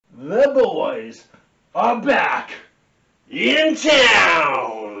The boys are back in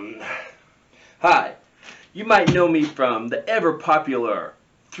town. Hi, you might know me from the ever-popular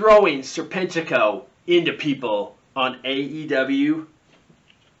throwing Serpentico into people on AEW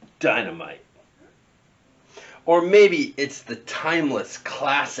Dynamite. Or maybe it's the timeless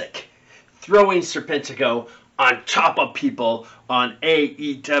classic throwing Serpentico on top of people on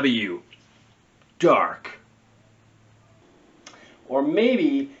AEW Dark. Or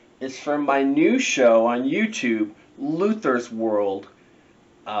maybe it's from my new show on YouTube, Luther's World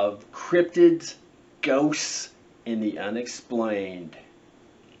of Cryptids, Ghosts, and the Unexplained.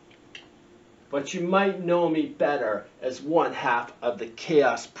 But you might know me better as one half of the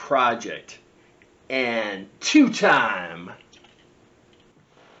Chaos Project and two-time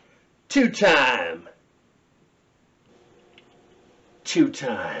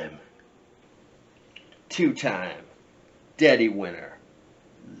Daddy winner,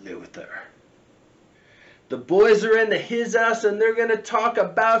 Luther. The boys are in the his house and they're going to talk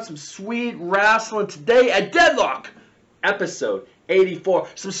about some sweet wrestling today at Deadlock, episode 84.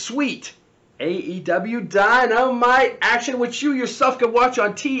 Some sweet AEW Dynamite action, which you yourself can watch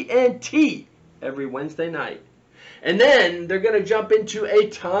on TNT every Wednesday night. And then they're going to jump into a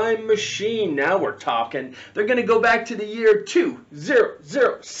time machine. Now we're talking. They're going to go back to the year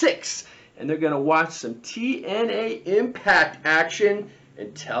 2006. And they're going to watch some TNA Impact action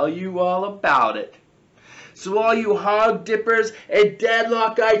and tell you all about it. So all you hog dippers and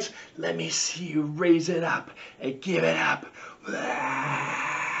deadlockites, let me see you raise it up and give it up.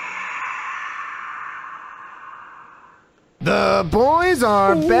 The boys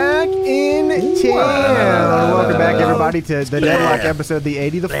are back in town. Welcome back, everybody, to the Deadlock episode, the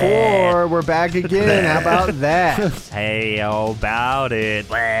 84. We're back again. How about that? Hey, how about it?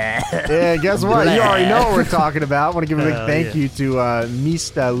 Yeah, guess what? You already know what we're talking about. I want to give a big thank you to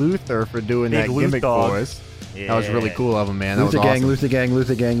Mr. Luther for doing that gimmick for us. Yeah. That was really cool of him, man. That Luther was awesome. Luther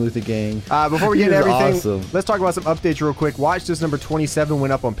gang. Before we get into everything, awesome. Let's talk about some updates real quick. Watch This number 27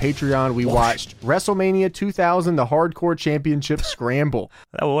 went up on Patreon. We watched WrestleMania 2000, the Hardcore Championship Scramble.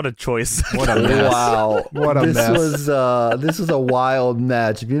 Oh, what a choice. What a mess. Wow. What a mess. This was a wild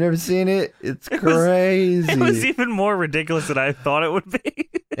match. Have you never seen it? It's crazy. It was even more ridiculous than I thought it would be.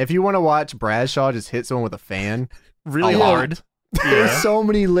 If you want to watch Bradshaw just hit someone with a fan, really hard. There's so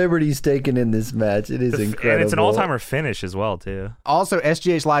many liberties taken in this match. It is incredible. And it's an all-timer finish as well, too. Also,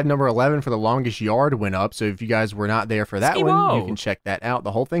 SGH Live number 11 for the longest yard went up, so if you guys were not there for that one, you can check that out.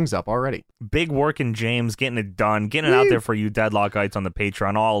 The whole thing's up already. Big work in James, getting it done, getting it out there for you Deadlockites on the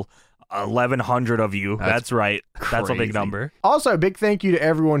Patreon, all 1,100 of you. That's right. Crazy. That's a big number. Also, a big thank you to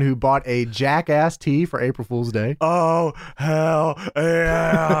everyone who bought a Jackass tee for April Fool's Day. Oh, hell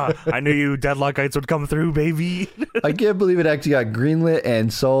yeah. I knew you Deadlockites would come through, baby. I can't believe it actually got greenlit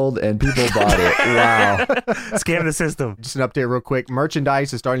and sold and people bought it. Wow. Scam the system. Just an update real quick.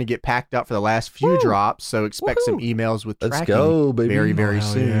 Merchandise is starting to get packed up for the last few drops, so expect some emails with tracking go, baby. very, very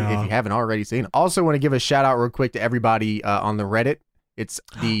soon if you haven't already seen them. Also want to give a shout out real quick to everybody on the Reddit. It's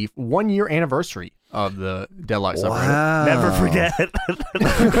the 1-year anniversary of the Deadlock subreddit. Wow. Never forget.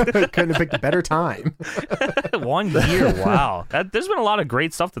 Couldn't have picked a better time. 1 year, wow. There's been a lot of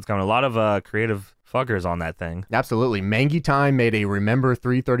great stuff that's coming. A lot of creative fuckers on that thing. Absolutely. Mangy Time made a Remember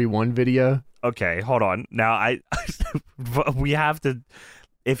 331 video. Okay, hold on. Now, we have to...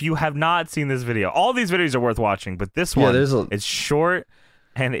 If you have not seen this video, all these videos are worth watching, but this one, it's short...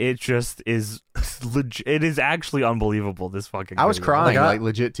 And it just is it is actually unbelievable, this fucking I was video. crying, like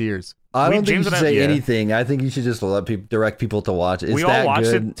legit tears. I don't think you should say anything. I think you should just direct people to watch it. We all watched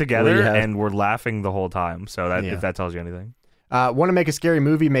it together and we're laughing the whole time. So that if that tells you anything. Want to Make a Scary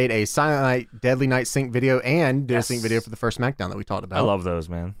Movie made a Silent Night, Deadly Night sync video and did a sync video for the first SmackDown that we talked about. I love those,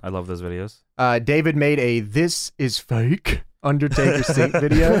 man. I love those videos. David made a This Is Fake Undertaker sync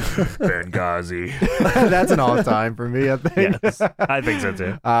video. Benghazi. That's an all-time for me, I think. Yes, I think so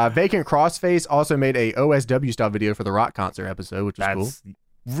too. Vacant Crossface also made a OSW style video for the Rock concert episode, which was cool.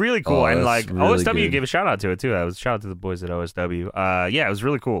 Really cool. And like really OSW good. gave a shout out to it too. Shout out to the boys at OSW. Yeah, it was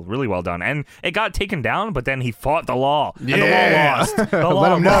really cool. Really well done. And it got taken down, but then he fought the law. And the law lost. The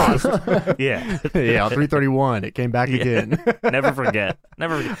law lost. Yeah. Yeah, 331. It came back again. Never forget.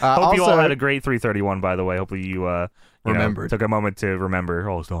 Never forget. Hope you all had a great 331, by the way. Hopefully you remembered. Took a moment to remember.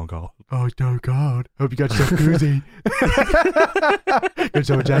 Oh, Stone Cold. Oh, Stone Cold. Hope you got yourself koozie. Got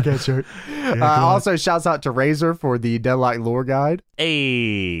yourself a Jackass shirt. Also, shouts out to Razor for the Deadlock lore guide.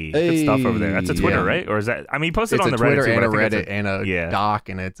 Hey, good stuff over there. That's a Twitter, right? Or is that? I mean, he posted it's on the Twitter Reddit too, and a Reddit and a doc,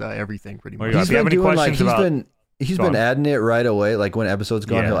 and it's everything pretty much. If you have any questions he's been adding it right away. Like when episodes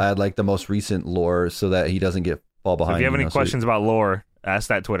go on, he'll add like the most recent lore so that he doesn't fall behind. So if you have any questions about lore, Ask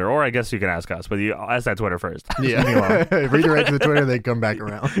that Twitter, or I guess you can ask us, but you ask that Twitter first. Yeah. Redirect to the Twitter, they come back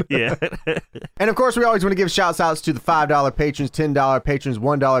around. Yeah. And of course, we always want to give shout outs to the $5 patrons, $10 patrons,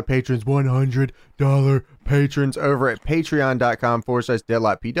 $1 patrons, $100 patrons over at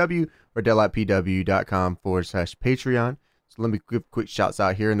patreon.com/deadlockpw or deadlockpw.com/Patreon. So let me give quick shouts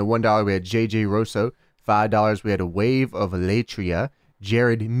out here. In the $1, we had JJ Rosso. $5, we had a Wave of Latria,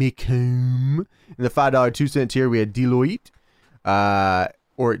 Jared Micum. In the $5 2-cent tier, we had Deloitte.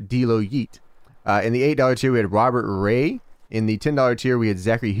 Or Deloitte. In the $8 tier, we had Robert Ray. In the $10 tier, we had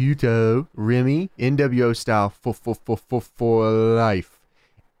Zachary Huto, Remy, NWO style for life.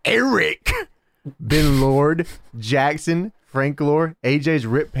 Eric, Ben Lord, Jackson, Frank Lore, AJ's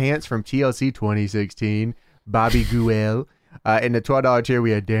Rip Pants from TLC 2016, Bobby Guel. In the $12 tier, we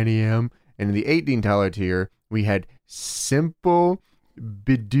had Danny M. And in the $18 tier, we had Simple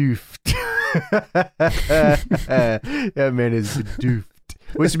Bedoofed. That man is bedoofed.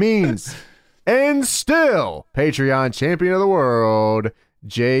 Which means, and still, Patreon champion of the world,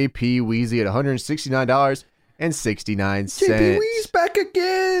 JP Weezy at $169.69. JP Weezy's back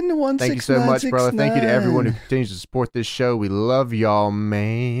again. Thank you so much, brother. Thank you to everyone who continues to support this show. We love y'all,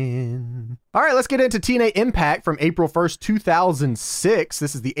 man. All right, let's get into TNA Impact from April 1st, 2006.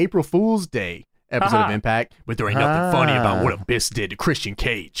 This is the April Fool's Day episode of Impact, but there ain't nothing funny about what Abyss did to Christian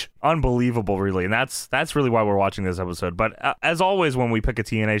Cage. Unbelievable, really, and that's really why we're watching this episode. But as always, when we pick a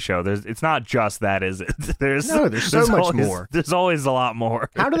TNA show, it's not just that, is it? There's so much more. There's always a lot more.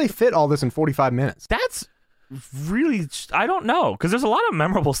 How do they fit all this in 45 minutes? That's really, I don't know, because there's a lot of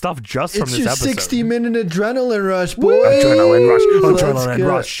memorable stuff just from this episode. It's your 60-minute adrenaline rush, boy. Adrenaline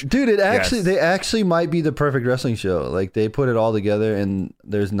rush. Dude, they actually might be the perfect wrestling show. Like, they put it all together, and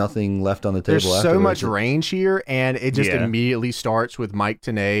there's nothing left on the table. There's so much range here, and it just immediately starts with Mike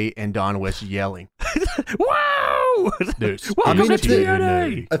Tenay and Don West yelling. Wow! Welcome to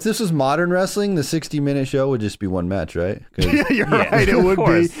TNA. If this was modern wrestling, the 60-minute show would just be one match, right? You're right, it would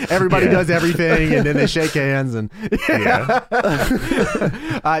be. Everybody does everything, and then they shake hands. And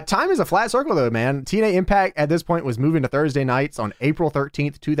time is a flat circle, though, man. TNA Impact at this point was moving to Thursday nights on April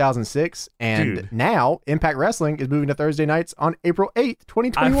 13th, 2006, and now Impact Wrestling is moving to Thursday nights on April 8th,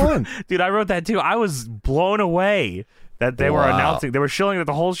 2021. I wrote that too. I was blown away that they were announcing, they were showing it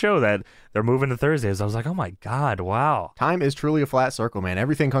the whole show that they're moving to Thursdays. I was like, oh my God, wow. Time is truly a flat circle, man.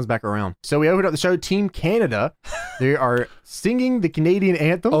 Everything comes back around. So we opened up the show, Team Canada. They are singing the Canadian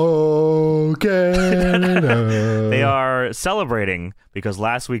anthem. Oh, Canada. They are celebrating because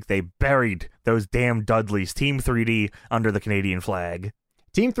last week they buried those damn Dudleys, Team 3D, under the Canadian flag.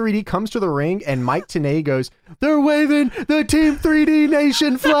 Team 3D comes to the ring, and Mike Tenay goes, "They're waving the Team 3D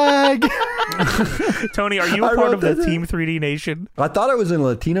Nation flag." Tony, are you a part of the Team 3D Nation? I thought I was in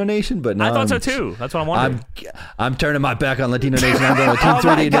Latino Nation, but now I thought so too. That's what I'm wondering. I'm turning my back on Latino Nation. I'm going to Team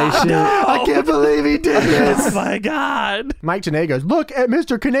 3D Nation. No! I can't believe he did this. Oh my God. Mike Tenay goes, "Look at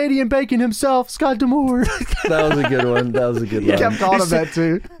Mr. Canadian Bacon himself, Scott D'Amore." That was a good one. That was a good one. He kept calling him that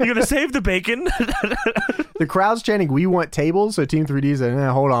too. You're going to save the bacon? The crowd's chanting, "We want tables." So Team 3D said,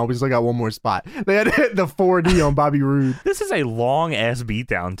 hold on, we still got one more spot. They had to hit the 4D on Bobby Roode. This is a long ass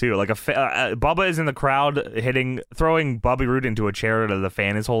beatdown too. Like Bubba is in the crowd throwing Bobby Roode into a chair that the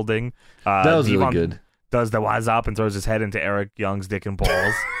fan is holding. That was really good. Does the wise up and throws his head into Eric Young's dick and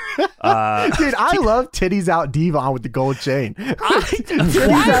balls. Dude, I love Titties Out Devon with the gold chain. Why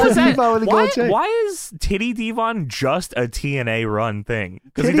is Titty Devon just a TNA run thing?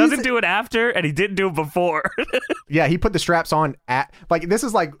 Because he doesn't do it after and he didn't do it before. Yeah, he put the straps on at, like, this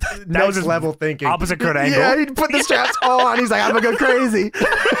is like next level thinking. Opposite Kurt Angle. Yeah, he put the straps on. He's like, I'm gonna go crazy.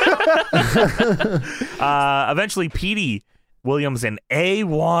 Eventually, Petey Williams and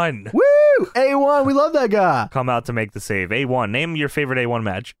A1. Woo! A1, we love that guy. Come out to make the save. A1, name your favorite A1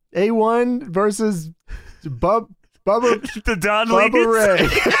 match. A1 versus Bubba the Dudleys. Bubba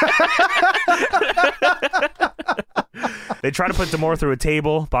Ray. They try to put D'Amore through a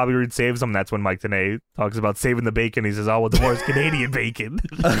table. Bobby Roode saves him. That's when Mike Tenay talks about saving the bacon. He says, "Oh, well, D'Amore's Canadian bacon."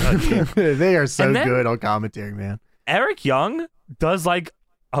 They are so good on commentary, man. Eric Young does like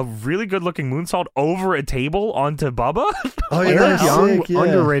a really good looking moonsault over a table onto Bubba. Oh, yeah, Eric Young,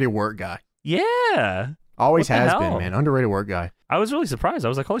 underrated work guy. Yeah. Always has been, man. Underrated work guy. I was really surprised. I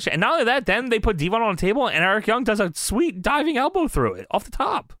was like, holy shit. And not only that, then they put Devon on a table and Eric Young does a sweet diving elbow through it off the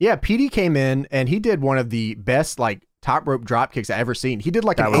top. Yeah, Petey came in and he did one of the best, like, top rope drop kicks I ever seen. He did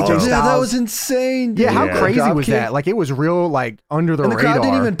like an AJ Styles. Yeah, that was insane. Yeah, how crazy was that? Like, it was real, like, under the radar. And the crowd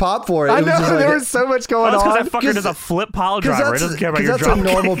didn't even pop for it. I know, there was so much going on. Because that fucker does a flip pile driver. It doesn't care about your drop kick.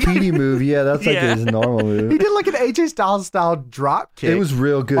 That's a normal Petey move. Yeah, that's like his normal move. He did like an AJ Styles style drop kick. It was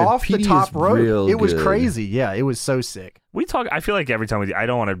real good. Off the top rope. It was good. crazy. Yeah, it was so sick. I feel like every time I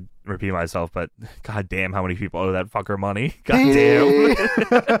don't want to repeat myself, but god damn how many people owe that fucker money. God damn.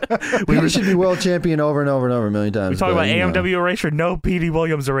 We should be world champion over and over and over a million times. We talk about AMW erasure, no Petey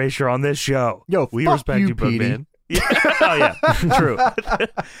Williams erasure on this show. Yo, we fuck respect you, Boogman. Yeah. Oh yeah, true.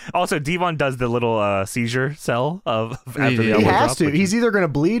 Also, Devon does the little seizure cell of after the elbow He has drop, to. He's either going to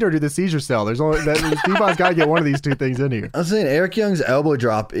bleed or do the seizure cell. There's only Devon's got to get one of these two things in here. I was saying Eric Young's elbow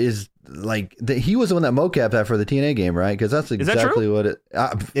drop is like he was the one that mocapped that for the TNA game, right? Because that's exactly what it.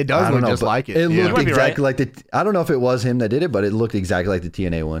 It does look just like it. It looked exactly like the. I don't know if it was him that did it, but it looked exactly like the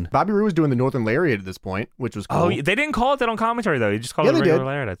TNA one. Bobby Roode was doing the Northern Lariat at this point, which was cool. Oh, they didn't call it that on commentary though. He just called it the regular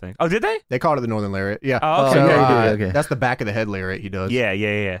Lariat, I think. Oh, did they? They called it the Northern Lariat. Yeah. Oh, okay. So, okay. That's the back of the head Lariat he does.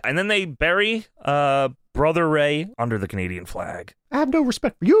 Yeah. And then they bury Brother Ray under the Canadian flag. I have no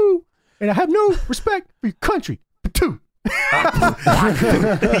respect for you, and I have no respect for your country. But two. He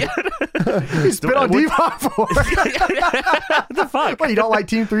spit on Devon for What the fuck? What, you don't like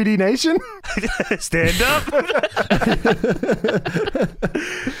Team 3D Nation? Stand up.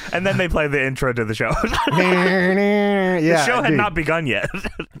 And then they play the intro to the show. The show had not begun yet.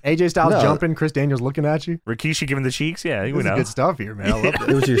 AJ Styles jumping, Chris Daniels looking at you. Rikishi giving the cheeks. Yeah, this is good stuff here, man. I love this.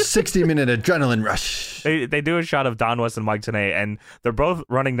 It was your 60-minute adrenaline rush. They do a shot of Don West and Mike Tenay, and they're both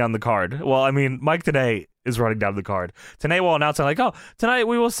running down the card. Well, I mean, Mike Tenay is running down the card. Tenay will announce like, "Oh, tonight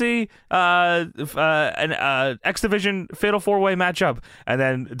we will see an X Division Fatal 4-Way matchup," and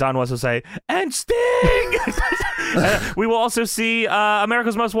then Don West will say, "And Sting." We will also see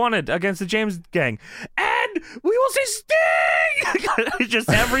America's Most Wanted against the James Gang, and we will see Sting. Just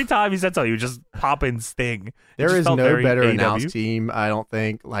every time he said something, he would just pop in Sting. There is no better announced team, I don't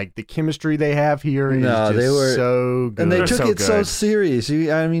think. Like the chemistry they have here is just so good. And they took it so serious.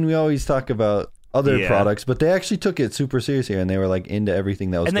 I mean, we always talk about other products, but they actually took it super serious here, and they were like into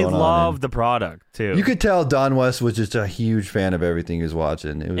everything that was going on. And they loved the product too. You could tell Don West was just a huge fan of everything he was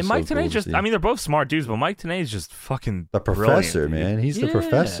watching. It was and Mike Tenay I mean, they're both smart dudes, but Mike Tenay is just fucking the professor, man. He's the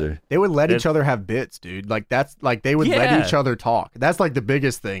professor. They would let each other have bits, dude. Like that's like they would let each other talk. That's like the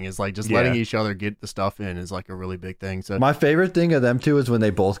biggest thing is like just letting each other get the stuff in is like a really big thing. So my favorite thing of them two is when they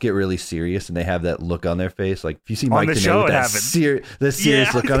both get really serious and they have that look on their face. Like if you see Mike Tenay with that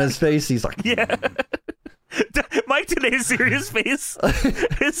serious look on his face, he's like, Mike Tenay's serious face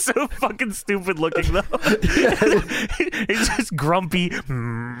is so fucking stupid looking though. He's just grumpy. It's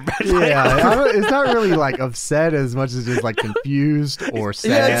not really like upset as much as just like confused or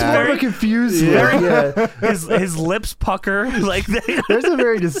sad. Yeah, it's more of a confused look. His lips pucker. Like there's a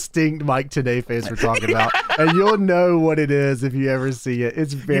very distinct Mike Tenay face we're talking about, and you'll know what it is if you ever see it.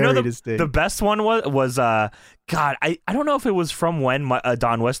 It's very distinct. The best one was God, I don't know if it was from when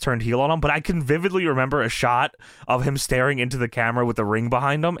Don West turned heel on him, but I can vividly remember a shot of him staring into the camera with the ring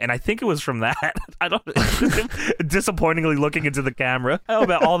behind him, and I think it was from that. I don't disappointingly looking into the camera. I hope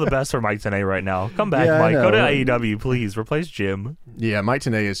all the best for Mike Tenay right now. Come back, Mike. Go to AEW, please. Replace Jim. Yeah, Mike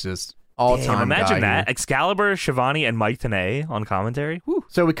Tenay is just all-time imagine guy that. Excalibur, Shivani, and Mike Tenay on commentary. Woo.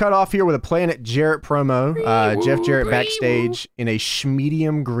 So we cut off here with a Planet Jarrett promo. Jeff Jarrett backstage in a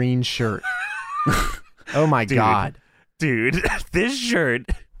schmedium green shirt. Oh my God. Dude, this shirt,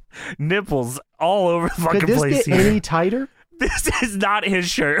 nipples all over the fucking place here. Could this get any tighter? This is not his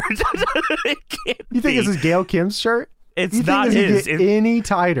shirt. You think this is Gail Kim's shirt? It's not his. Get any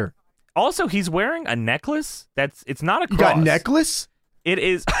tighter? Also, he's wearing a necklace it's not a cross. You got necklace? It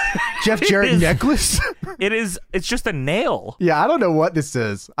is Jeff Jarrett necklace. It's just a nail. Yeah, I don't know what this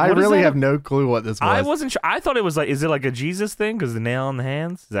is. I really have no clue what this was. I wasn't sure. I thought it was like, is it like a Jesus thing? Because the nail on the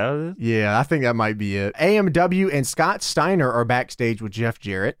hands. Is that what it is? Yeah, I think that might be it. AMW and Scott Steiner are backstage with Jeff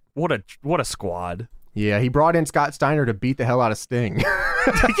Jarrett. What a squad. Yeah, he brought in Scott Steiner to beat the hell out of Sting. Big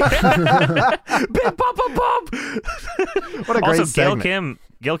bump, bump, bump. What a great segment.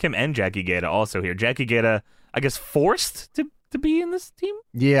 Gail Kim and Jackie Gaeta also here. Jackie Gaeta, I guess, forced to be in this team?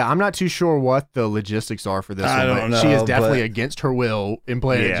 Yeah, I'm not too sure what the logistics are for this one. I don't know, she is definitely against her will in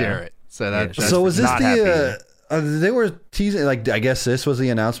Planet Jarrett. So so was this they were teasing, like, I guess this was the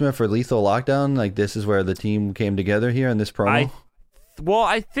announcement for Lethal Lockdown? Like, this is where the team came together here in this promo?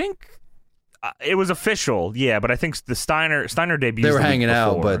 I think it was official, but I think the Steiner debuted. They were hanging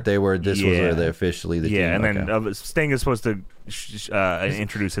out, but this was where they officially the team. Yeah, and then Sting is supposed to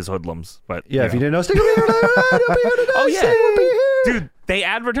introduce his hoodlums. But if you didn't know, Sting will be here tonight. Dude, they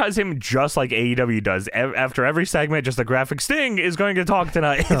advertise him just like AEW does. After every segment, just a graphic, Sting is going to talk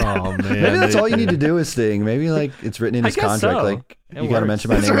tonight. Oh man, maybe that's all you need to do is Sting. Maybe like it's written in his contract. So. Like You got to mention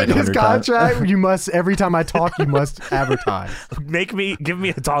my name like his 100 times. contract. You must, every time I talk, you must advertise. Give me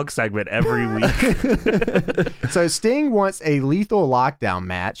a talk segment every week. So Sting wants a Lethal Lockdown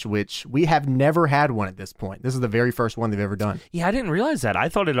match, which we have never had one at this point. This is the very first one they've ever done. Yeah, I didn't realize that. I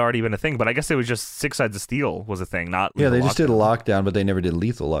thought it had already been a thing, but I guess it was just Six Sides of Steel was a thing, not Yeah, Lethal they just did a Lockdown. Lockdown, but they never did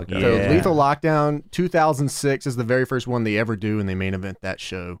Lethal Lockdown. So Yeah. Lethal Lockdown 2006 is the very first one they ever do, and they main event that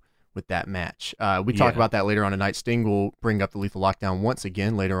show with that match. We talk about that later on tonight. Sting will bring up the Lethal Lockdown once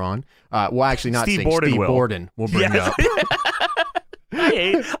again later on. Well, actually, not Steve Sting. Borden Steve will. Borden will bring up.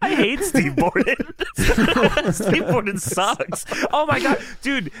 I hate Steve Borden. Steve Borden sucks. Oh my god,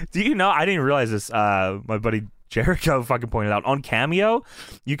 dude! Do you know? I didn't realize this. My buddy Jericho fucking pointed out on Cameo,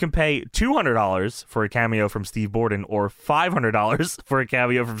 you can pay $200 for a cameo from Steve Borden or $500 for a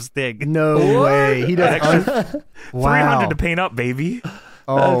cameo from Sting. No way. He does. $300 to paint up, baby.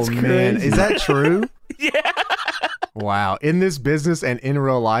 Oh That's man, crazy. is that true? Yeah. Wow. In this business and in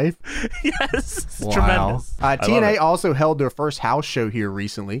real life. Yes. It's Wow. tremendous. I love TNA it. also held their first house show here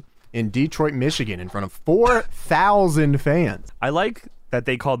recently in Detroit, Michigan, in front of 4,000 fans. I like that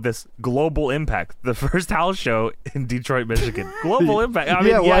they called this Global Impact, the first house show in Detroit, Michigan. Global Impact. I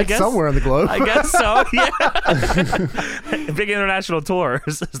mean, I I guess somewhere on the globe. I guess so. Yeah. Big international tour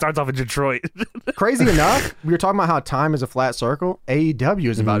starts off in Detroit. Crazy enough, we were talking about how time is a flat circle. AEW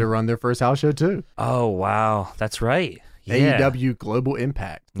is about to run their first house show too. Oh wow, that's right. Yeah. AEW Global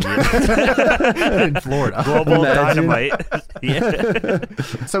Impact in Florida. Global Imagine. Dynamite. Yeah.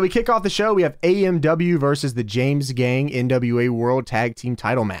 So we kick off the show. We have AMW versus the James Gang NWA World Tag Team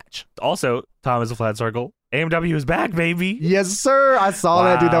Title match. Also, Tom is a flat circle. AMW is back, baby. Yes, sir. I saw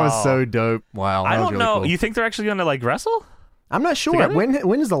that, dude. That was Wow. so dope. Wow. I that was don't really know. cool. You think they're actually going to like wrestle? I'm not sure. together?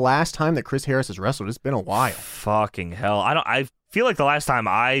 When is the last time that Chris Harris has wrestled? It's been a while. Fucking hell. I feel like the last time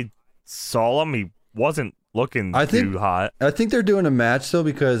I saw him, he wasn't looking too hot. I think they're doing a match though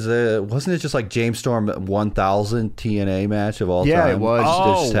because wasn't it just like James Storm 1000 TNA match of all Yeah, time? it was.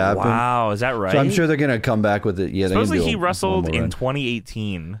 Oh, just happened. wow. Is that right? So I'm sure they're gonna come back with it. Yeah, they're gonna Supposedly do he one wrestled more in run.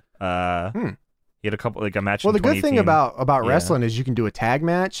 2018. He had a couple, like a match Well, in the good thing 2018. about Yeah. wrestling is you can do a tag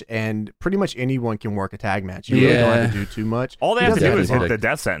match, and pretty much anyone can work a tag match. You really don't have to do too much. All they He have to doesn't do is have hit to- the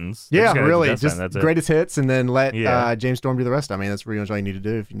death sentence. They Yeah, just gotta hit the really. death Just sentence, that's it. greatest hits, and then let Yeah. James Storm do the rest. I mean, that's pretty much all you need to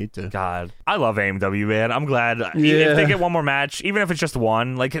do if you need to. God, I love AMW, man. I'm glad. Even Yeah. if they get one more match, even if it's just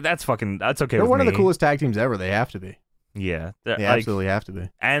one, like that's okay. They're with one me. of the coolest tag teams ever. They have to be. Yeah, They absolutely have to be.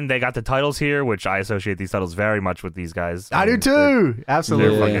 And they got the titles here, which I associate these titles very much with these guys. I do And too. they're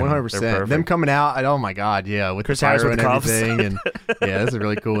Absolutely, fucking- 100%. they're Them perfect. coming out, and oh my god, yeah, with Chris the Harris pyro with and cuffs. everything, and yeah, this is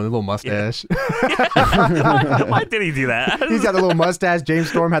really cool. And the little mustache. Why did he do that? He's got the little mustache. James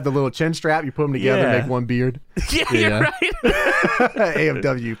Storm had the little chin strap. You put them together, Yeah. make one beard. yeah, Yeah. you're right.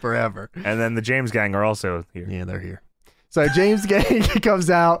 AMW forever. And then the James Gang are also here. Yeah, they're here. So James Gang comes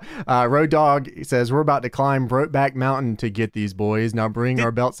out. Road Dogg says, "We're about to climb Brokeback Mountain to get these boys. Now bring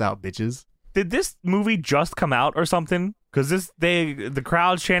our belts out, bitches." Did this movie just come out or something? Because the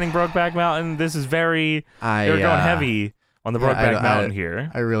crowd's chanting Brokeback Mountain. This is very they're going heavy on the Brokeback Mountain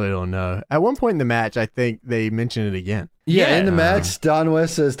here. I really don't know. At one point in the match, I think they mentioned it again. Yeah, in the Yeah. match, Don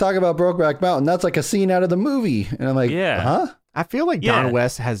West says, "Talk about Brokeback Mountain. That's like a scene out of the movie." And I'm like, Yeah. huh? I feel like Yeah. Don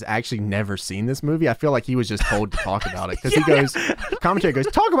West has actually never seen this movie. I feel like he was just told to talk about it because he goes, commentary goes,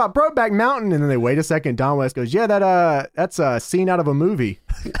 "Talk about Brokeback Mountain," and then they wait a second. Don West goes, "Yeah, that's a scene out of a movie."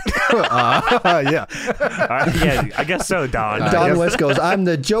 Yeah. Yeah, I guess so, Don. Don yes. West goes, "I'm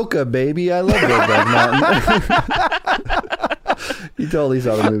the Joker, baby. I love Brokeback Mountain." He totally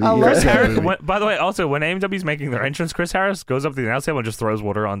saw the movie. I love Chris that Harris, movie. by the way, also when AMW's making their entrance, Chris Harris goes up to the announce table and just throws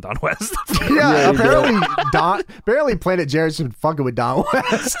water on Don West. Yeah, he apparently Planet Jarrett's been fucking with Don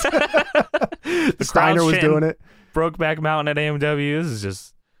West. Steiner was chanting doing it. Brokeback Mountain at AMW. This is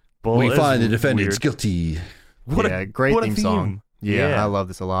just bull. We this find the is defendants weird. guilty. What Yeah, a great what a theme song. Yeah, Yeah. I love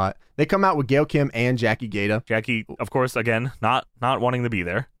this a lot. They come out with Gail Kim and Jackie Gata. Jackie, of course, again, not wanting to be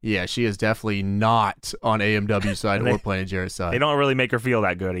there. Yeah, she is definitely not on AMW side They- or Planet Jarrett's They side. don't really make her feel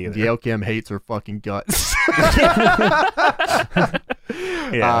that good either. Gail Kim hates her fucking guts.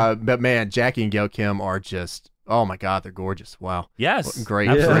 Yeah. But man, Jackie and Gail Kim are just, oh my god, they're gorgeous. Wow. Yes. Great,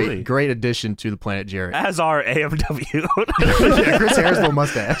 Absolutely. great addition to the Planet Jarrett. As are AMW. Yeah, Chris Harris' little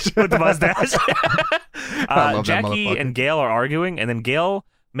mustache. With the mustache. I love that Jackie motherfucker. and Gail are arguing, and then Gail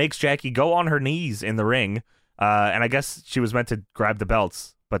makes Jackie go on her knees in the ring. And I guess she was meant to grab the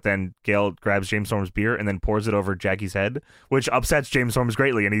belts, but then Gale grabs James Storm's beer and then pours it over Jackie's head, which upsets James Storm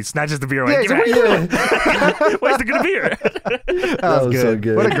greatly, and he snatches the beer away. Yeah, what are you doing? Where's the good beer? That was good. so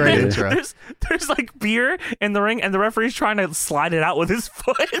good. What a great intro. There's like beer in the ring, and the referee's trying to slide it out with his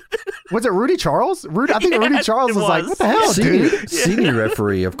foot. Was it Rudy Charles? I think Rudy Charles was like, what the hell, dude? Senior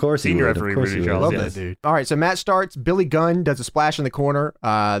referee, of course he would. Referee Of course Rudy he would. Charles, Love that dude. All right, so match starts. Billy Gunn does a splash in the corner.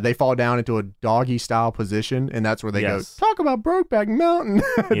 They fall down into a doggy style position, and that's where they go, talk about Brokeback Mountain.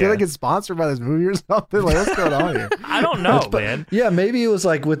 Did they get sponsored by this movie or something? Like, what's going on here? I don't know, man. Yeah, maybe it was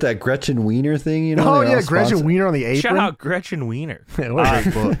like with that Gretchen Wiener thing, you know? Oh, yeah, Gretchen Wiener on the apron. Shout out Gretchen Wiener. Yeah, what a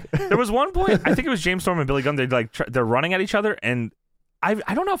great book. There was one point, I think it was James Storm and Billy Gunn, they're running at each other, and I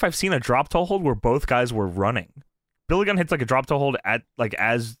don't know if I've seen a drop toe hold where both guys were running. Billy Gunn hits like a drop toe hold at like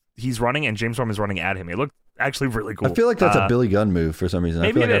as he's running, and James Storm is running at him. It looked actually really cool. I feel like that's a Billy Gunn move for some reason.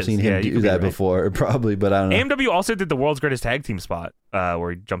 I feel like I've seen him do that before, probably, but I don't know. AMW also did the world's greatest tag team spot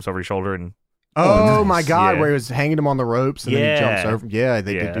where he jumps over his shoulder and. Oh, nice. My God, yeah. where he was hanging him on the ropes and then he jumps over. Yeah,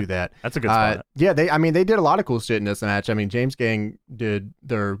 they did do that. That's a good spot. Yeah, they did a lot of cool shit in this match. I mean, James Gang did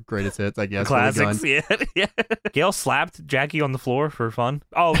their greatest hits, I guess. Classics, yeah. Gale slapped Jackie on the floor for fun.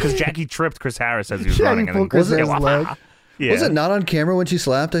 Oh, because Jackie tripped Chris Harris as he was running. He pulled Chris Harris' leg. Yeah. Was it not on camera when she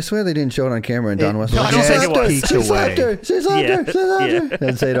slapped? I swear they didn't show it on camera. And Don West was I don't think it was. She slapped her. She slapped her. She slapped her.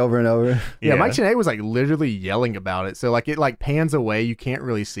 And say it over and over. Yeah, Mike Tenay was like literally yelling about it. So like it like pans away, you can't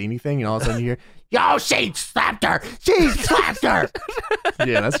really see anything, and all of a sudden you hear, "Yo, she slapped her! She slapped her!"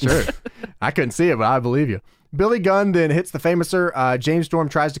 Yeah, that's true. I couldn't see it, but I believe you. Billy Gunn then hits the Famouser. James Storm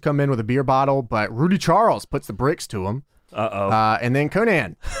tries to come in with a beer bottle, but Rudy Charles puts the bricks to him. And then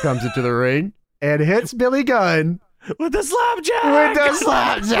Conan comes into the ring and hits Billy Gunn. With the slapjack!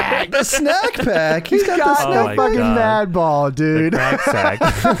 The snack pack! He's got the snack fucking mad ball, dude. The crack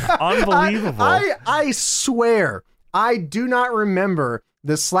sack. Unbelievable. I swear, I do not remember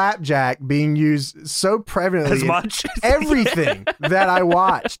the slapjack being used so prevalently as much everything that I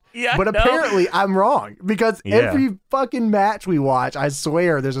watched. But apparently I'm wrong because every fucking match we watch, I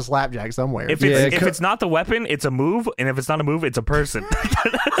swear there's a slapjack somewhere. If it's not the weapon, it's a move, and if it's not a move, it's a person.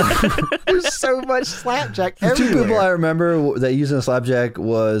 There's so much slapjack everywhere. Two people I remember that using a slapjack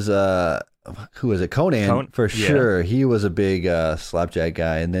was who was it? Conan for sure. He was a big slapjack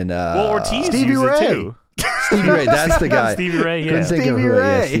guy, and then Ortiz Stevie used Ray. It too. Stevie Ray, that's the guy. Stevie Ray, yeah. Stevie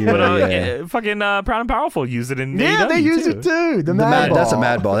Ray. But fucking Proud and Powerful used it in AEW they used it too. The mad ball. That's a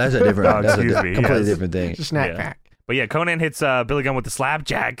mad ball. That's a different. Completely different thing. It's a snack pack. But yeah, Conan hits Billy Gunn with the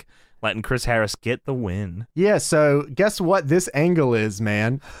slapjack, letting Chris Harris get the win. Yeah. So guess what this angle is,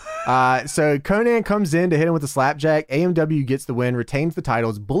 man. So Conan comes in to hit him with the slapjack. AMW gets the win, retains the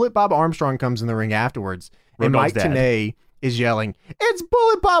titles. Bullet Bob Armstrong comes in the ring afterwards, and Mike Tenay is yelling, "It's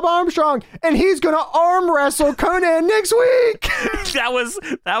Bullet Bob Armstrong, and he's gonna arm wrestle Conan next week." That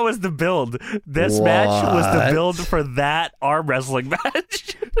was the build. This match was the build for that arm wrestling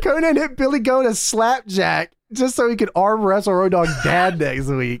match. Conan hit Billy Gunn a slapjack just so he could arm wrestle Road Dogg's dad next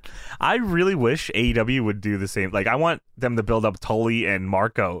week. I really wish AEW would do the same. Like, I want them to build up Tully and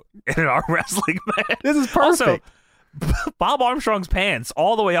Marco in an arm wrestling match. This is perfect. Also, Bob Armstrong's pants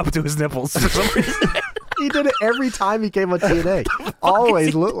all the way up to his nipples for some reason. He did it every time he came on TNA.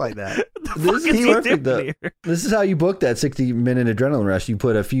 Always looked like that. This is perfect, though. This is how you book that 60-minute adrenaline rush. You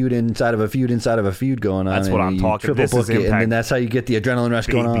put a feud inside of a feud inside of a feud going on. That's what I'm talking. Triple book it, and then that's how you get the adrenaline rush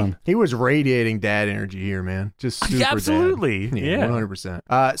going on. He was radiating dad energy here, man. Just super absolutely. Dad. Yeah,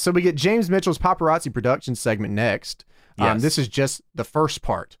 100%. So we get James Mitchell's Paparazzi Production segment next. This is just the first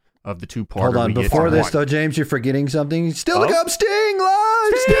part of the two-parter. Hold on, before this though, James, you're forgetting something. Still look up Sting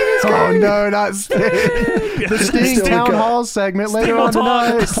live. Sting! Oh no, not Sting. The Sting Town Hall segment later on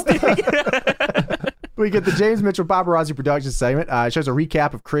tonight. We get the James Mitchell Paparazzi Production segment. It shows a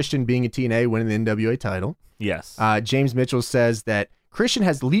recap of Christian being a TNA, winning the NWA title. Yes. James Mitchell says that Christian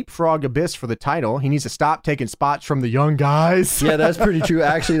has leapfrogged Abyss for the title. He needs to stop taking spots from the young guys. Yeah, that's pretty true.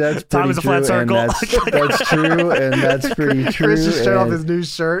 Actually, that's pretty Time is a flat circle. That's true, and that's pretty true. Chris just showed off his new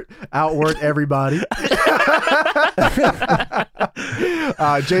shirt. Outwork everybody.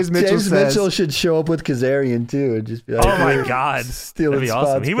 James Mitchell should show up with Kazarian too, and just be like, "Oh my God, stealing that'd be spots,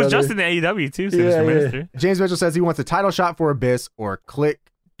 awesome." He was brother. just in the AEW too, Sinister Minister. James Mitchell says he wants a title shot for Abyss or Click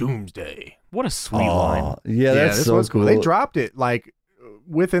Doomsday. What a sweet line! Yeah, that's this so was cool. They dropped it like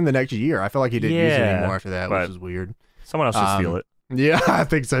within the next year. I feel like he didn't use it anymore after that, which is weird. Someone else should steal it. Yeah, I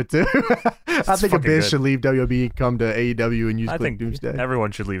think so too. I think Abyss good. should leave WWE and come to AEW and use I Click think Doomsday.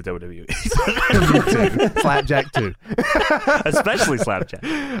 everyone should leave WWE. Me too. Slapjack too. Especially Slapjack.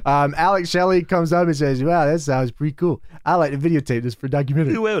 Alex Shelley comes up and says, "Wow, that sounds pretty cool. I like to videotape this for a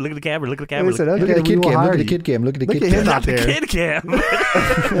documentary." Whoa, look at the camera. Look at the And camera. I said, okay, Look at the we kid will cam. hire Look at the you. kid cam. Look at the Look kid at cam. him Not out the there. kid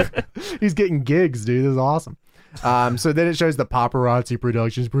cam. He's getting gigs, dude. This is awesome. So then it shows the Paparazzi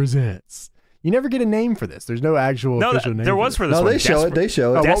Productions presents. You never get a name for this. There's no actual No, official name. there was for this No, one. they show it. They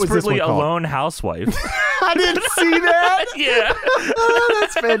show Oh, it. what was this Desperately one called? Alone Housewife. I didn't see that. Yeah. Oh,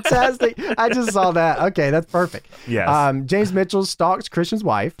 that's fantastic. I just saw that. Okay, that's perfect. Yes. James Mitchell stalks Christian's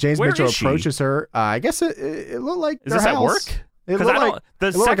wife. James Where Mitchell is she? approaches her. I guess it looked like Is their this at house. work? It Because looked I don't. like- The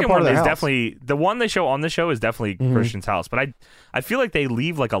it looked like a second part of one their is house. definitely the one they show on the show is definitely Christian's house. But I feel like they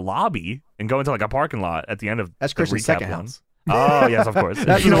leave like a lobby and go into like a parking lot at the end of That's the Christian's recap second one. house. Oh yes, of course.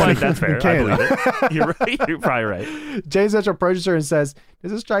 That's You know the one what? That's in fair. I Canada. believe it. You're right. You're probably right. James Mitchell approaches her and says,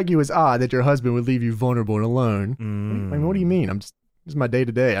 "Does it strike you as odd that your husband would leave you vulnerable and alone?" I mean, what do you mean? This is my day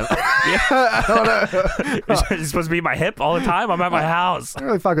to day. I don't know. You're supposed to be my hip all the time. I'm at my house. I don't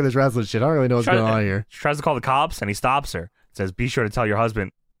really fuck with this wrestling shit. I don't really know what's going on here. She tries to call the cops and he stops her. Says, "Be sure to tell your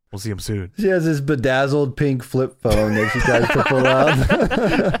husband. We'll see him soon." She has this bedazzled pink flip phone that she tries to pull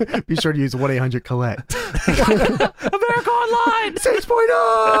out. Be sure to use 1-800-COLLECT. America Online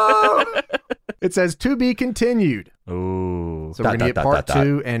 6.0. It says to be continued. Ooh. So we're gonna get part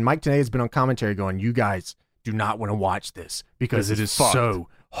 2, and Mike Tenay has been on commentary going, "You guys do not want to watch this because it is fucked. so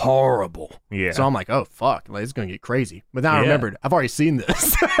horrible." Yeah. So I'm like, "Oh fuck, like, it's gonna get crazy." But now I Yeah. remembered I've already seen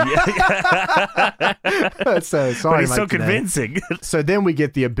this. Yeah. So But sorry, he's Mike so Tenay. convincing. So then we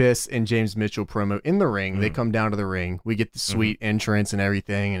get the Abyss and James Mitchell promo in the ring. They come down to the ring. We get the sweet entrance and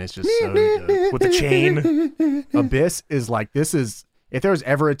everything, and it's just so dope. With the chain. Abyss is like, this is, if there was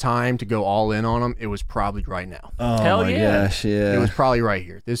ever a time to go all in on him, it was probably right now. Oh Hell my yeah. gosh, yeah. It was probably right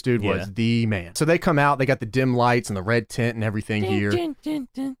here. This dude Yeah. was the man. So they come out, they got the dim lights and the red tent and everything here.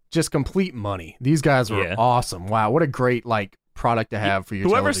 Just complete money. These guys were Yeah. awesome. Wow, what a great product to have for your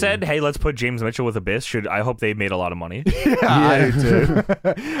Whoever television. said, "Hey, let's put James Mitchell with Abyss," I hope they made a lot of money. Yeah, I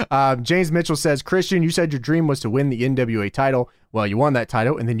do too. James Mitchell says, "Christian, you said your dream was to win the NWA title. Well, you won that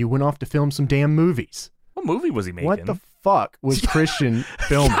title, and then you went off to film some damn movies. What movie was he making? What the fuck was Christian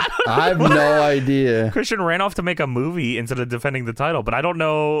filming?" I have no idea. Christian ran off to make a movie instead of defending the title, but I don't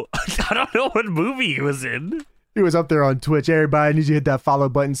know. I don't know what movie he was in. He was up there on Twitch. Everybody needs to hit that follow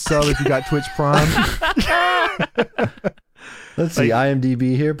button, sub if you got Twitch Prime. Let's see,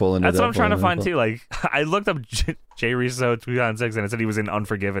 IMDb here, pulling it up. That's what I'm trying to find too. Like, I looked up Jay Rizzo 2006, and it said he was in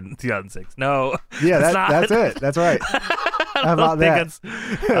Unforgiven 2006. No, Yeah, it's not. that's it. That's right. How about that?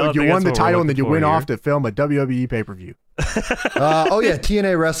 You won the title and then you went off to film a WWE pay-per-view. Oh yeah,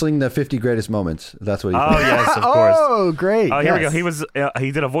 TNA Wrestling, the 50 greatest moments. That's what he. Oh yes, of course. Oh, great. Oh, here we go. Yes.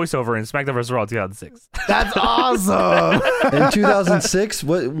 He did a voiceover in SmackDown vs. Raw 2006. That's awesome. In 2006.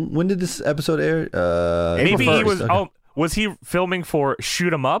 When did this episode air? Maybe April he 1st, was. okay. Oh, was he filming for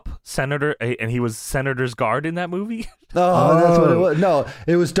Shoot 'Em Up, Senator, and he was Senator's guard in that movie? Oh, that's what it was. No,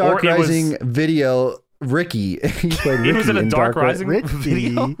 it was Dark Or it was- Rising video. Ricky. He played Ricky. He was in a Dark Ri- Rising Ricky.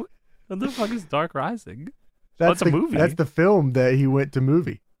 video. What the fuck is Dark Rising? What's a movie? That's the film that he went to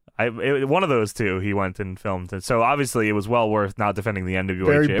movie. One of those two he went and filmed it. So obviously it was well worth not defending the NWA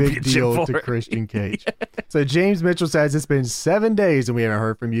Very championship big deal for to it. Christian Cage. So James Mitchell says it's been 7 days and we haven't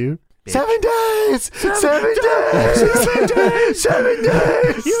heard from you. 7 days! 7 days! 7 days! 7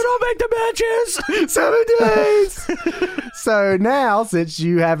 days! You don't make the matches. 7 days! So now, since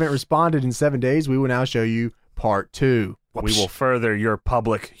you haven't responded in 7 days, we will now show you part 2. We will further your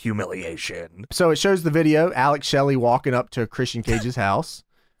public humiliation. So it shows the video, Alex Shelley walking up to Christian Cage's house.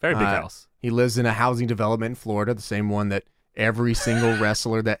 Very big house. He lives in a housing development in Florida, the same one that every single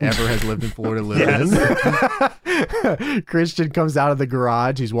wrestler that ever has lived in Florida lives in. Christian comes out of the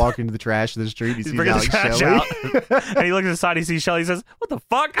garage. He's walking to the trash of the street. He sees Bringing the Alex trash Shelley. out. And he looks aside, he sees Shelly, he says, "What the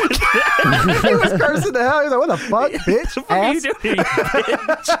fuck?" He was cursing the hell. He's like, "What the fuck, bitch? What are you Ass." doing, you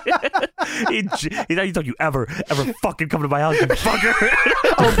bitch? He don't you ever fucking come to my house, you fucker.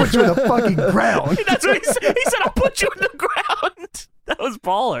 I'll put you in the fucking ground. That's what he said. He said, "I'll put you in the ground." That was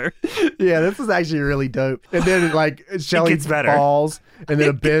baller. Yeah, this is actually really dope. And then Shelley gets better. falls, and then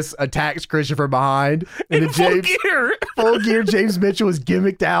Abyss attacks Christian from behind. And In then full gear. James Mitchell is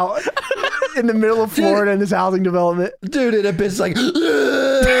gimmicked out in the middle of Florida in this housing development. Dude, and Abyss like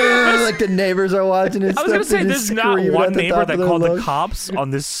like the neighbors are watching it. I was gonna say, there's not one neighbor that called the cops on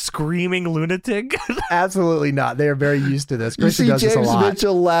this screaming lunatic. Absolutely not. They are very used to this. You Christian see does this a James lot.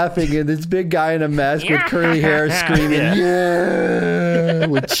 Mitchell laughing, and this big guy in a mask with curly hair screaming, Yeah. yeah.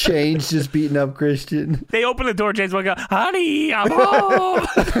 with chains just beating up Christian. They open the door, James go, honey, I'm home.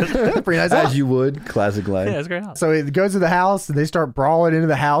 Pretty nice. As you would. Classic line. Yeah, it's a great house. So it goes to the house, and they start brawling into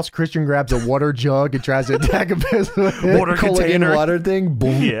the house. Christian grabs a water jug and tries to attack a Abyss with it. Water container. water thing.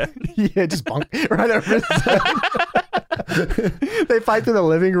 Boom. Yeah. Yeah, just bonk right over his head. They fight through the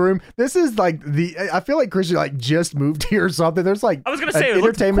living room. This is like I feel like Christian like just moved here or something. There's like I was gonna say an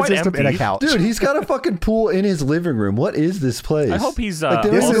entertainment system empty. and a couch. Dude, he's got a fucking pool in his living room. What is this place? I hope he's like,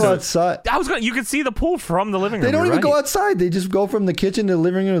 they don't even go outside. You can see the pool from the living room. They don't even right. go outside. They just go from the kitchen to the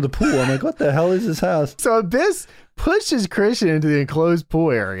living room to the pool. I'm like, what the hell is this house? So Abyss pushes Christian into the enclosed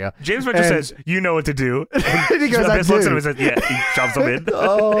pool area. James Mitchell says, "You know what to do." And he goes, Abyss looks at him and says, "Yeah." He shoves him in.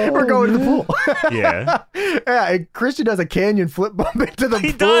 We're going to the pool. Yeah. Yeah. And Christian does a canyon flip bump into the pool.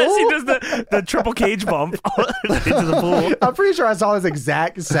 He does the triple cage bump into the pool. I'm pretty sure I saw this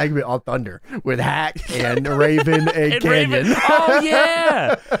exact segment on Thunder with Hack and Raven and Canyon. Raven. Oh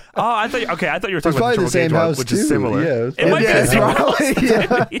yeah. Oh, I thought you were talking about the triple cage one, which is similar. Yeah, it might be the same house.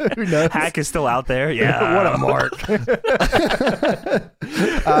 Yeah. Who knows? Hack is still out there. Yeah. What a mark.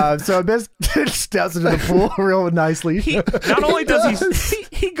 So Abyss steps into the pool real nicely. Not only does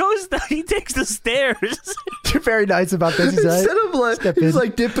he takes the stairs. Very nice about this. Instead of like, he's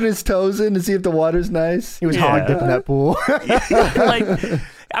like dipping his toes in to see if the water's nice. He was hog dipping that pool. Like,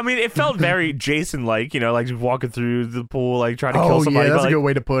 I mean, it felt very Jason-like, like just walking through the pool, like trying to kill somebody. Yeah, that's but, a good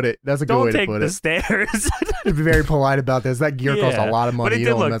way to put it. That's a good way to put it. Don't take the stairs. Be very polite about this. That gear costs a lot of money. But it You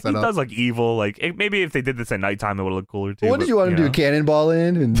did don't look, mess he that up. does look evil. Like maybe if they did this at nighttime, it would look cooler too. What did you want him to do? Cannonball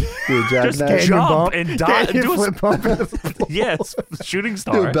in and do a Just jackknife? jump bump, and die. canyon Do flip bump into the pool. yes, shooting Do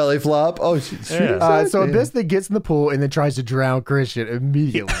star. a belly flop. Oh, shoot. So Abyss then gets in the pool and then tries to drown Christian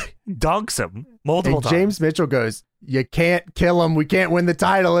immediately. Dunks him multiple And times. James Mitchell goes, "You can't kill him. We can't win the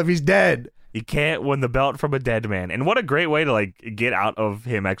title if he's dead." You can't win the belt from a dead man. And what a great way to like get out of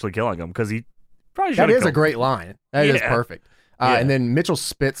him actually killing him, because he probably should. That is a great line. That is perfect. And then Mitchell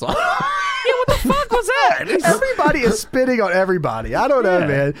spits on. Yeah, what the fuck was that? Everybody is spitting on everybody. I don't know,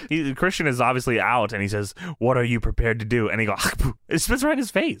 man. Christian is obviously out, and he says, "What are you prepared to do?" And he goes, it spits right in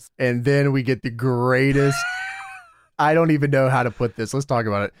his face. And then we get the greatest. I don't even know how to put this. Let's talk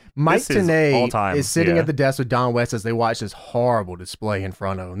about it. Mike Tenay is sitting at the desk with Don West as they watch this horrible display in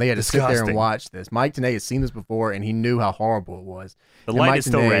front of him. They had to sit there and watch this. Mike Tenay has seen this before, and he knew how horrible it was. The light is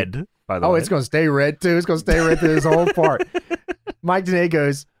still red, by the way. Oh, it's going to stay red, too. It's going to stay red through this whole part. Mike Tenay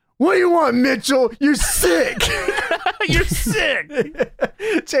goes, "What do you want, Mitchell? You're sick." You're sick.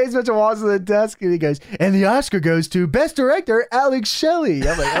 James Mitchell walks to the desk and he goes, "And the Oscar goes to Best Director, Alex Shelley."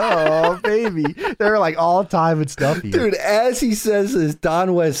 I'm like, oh, baby. They're like all time and stuff here. Dude, as he says this,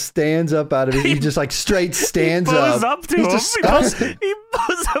 Don West stands up out of it. He just like straight stands up. He's disgusted. He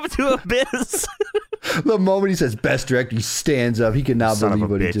goes up to Abyss. The moment he says Best Director, he stands up. He cannot believe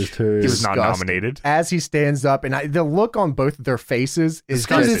what he just heard. He was not nominated. As he stands up, and the look on both of their faces is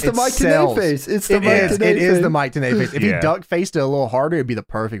just, it's the Mike Tenay face. It's the Mike Tenay face. It is the Mike Tenay face. If he duck faced it a little harder, it'd be the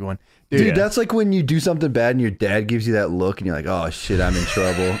perfect one. Dude, that's like when you do something bad and your dad gives you that look and you're like, oh shit, I'm in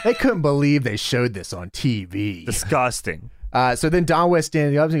trouble. They couldn't believe they showed this on TV. Disgusting. So then Don West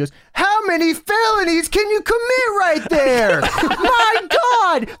standing up and he goes, "How many felonies can you commit right there? My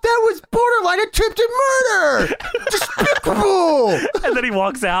God, that was borderline attempted murder. Despicable." And then he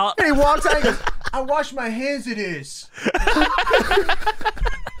walks out. And he walks out and he goes, "I wash my hands of this."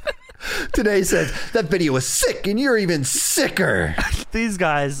 Today says that video was sick and you're even sicker. These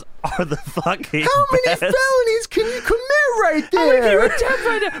guys are the fucking How many best. felonies can you commit right How many there? you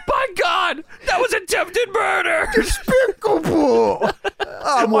attempted? By God, that was attempted murder. Despicable.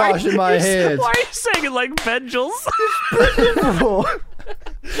 I'm washing my hands. Why are you saying it like Vengels? Despicable.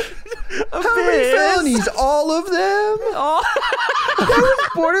 How many felonies? All of them? That was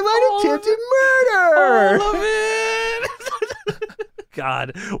borderline attempted murder. All of it.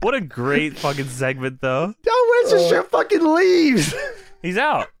 God, what a great fucking segment, though. Don West just fucking leaves. He's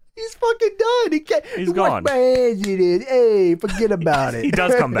out. He's fucking done. He can't. He's gone. Wash my hands in it. Hey, forget about it. He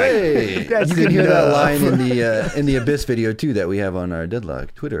does come back. Hey, you can hear that line in the Abyss video too that we have on our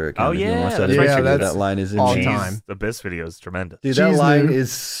Deadlock Twitter account. Oh, if you yeah, want to that's make right. sure Yeah, that line is in all there. time. The Abyss video is tremendous. Dude, that Cheese line knew.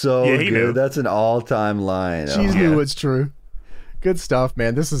 is so Yeah, he good. knew. That's an all-time line. She's Oh. knew what's true. Good stuff,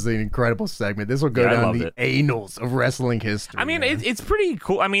 man. This is an incredible segment. This will go I down loved the it. annals of wrestling history. I mean, man. it's pretty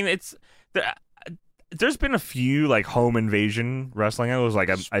cool. I mean, there's been a few like home invasion wrestling. I was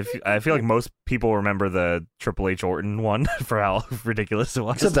like, I feel like most people remember the Triple H Orton one for how ridiculous it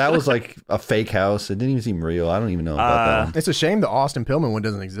was. Except that was like a fake house. It didn't even seem real. I don't even know about that one. It's a shame the Austin Pillman one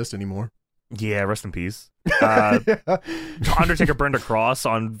doesn't exist anymore. Yeah, rest in peace. Undertaker burned a cross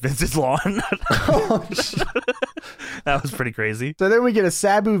on Vince's lawn. That was pretty crazy. So then we get a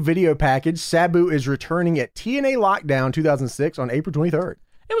Sabu video package. Sabu is returning at TNA Lockdown 2006 on April 23rd.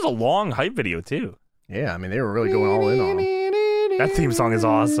 It was a long hype video too. Yeah, I mean, they were really going all in on him. That theme song is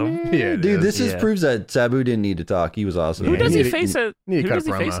awesome. Yeah, dude, this just proves that Sabu didn't need to talk. He was awesome. Who does he face at? Who does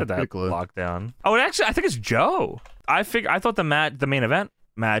he face at that Lockdown? Oh, actually, I think it's Joe. I thought the main event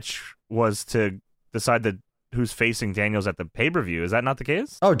match was to decide who's facing Daniels at the pay-per-view. Is that not the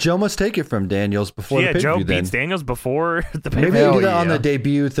case? Oh, Joe must take it from Daniels before the pay-per-view. Joe beats Daniels before the pay-per-view. Maybe they do that on the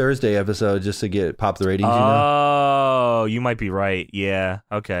debut Thursday episode just to pop the ratings. Oh, you might be right. Yeah.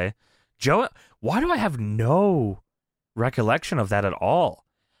 Okay. Joe, why do I have no recollection of that at all?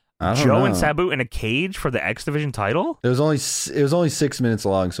 Joe and Sabu in a cage for the X Division title? It was only 6 minutes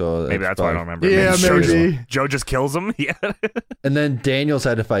long, so maybe that's why I don't remember. Yeah, maybe. Joe just kills him. Yeah. And then Daniels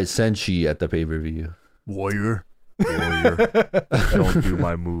had to fight Senshi at the pay-per-view. Warrior. Don't do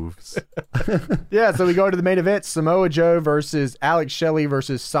my moves. Yeah, so we go to the main event. Samoa Joe versus Alex Shelley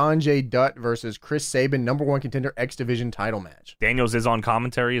versus Sanjay Dutt versus Chris Sabin, #1 contender X Division title match. Daniels is on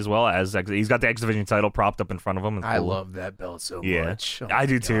commentary as well. He's got the X Division title propped up in front of him. I love that belt so much. I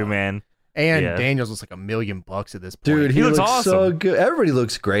do too, man. And Daniels looks like $1 million at this point. Dude, he looks awesome. So good. Everybody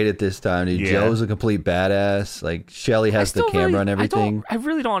looks great at this time, dude. Yeah. Joe's a complete badass. Like, Shelley has the camera and everything. I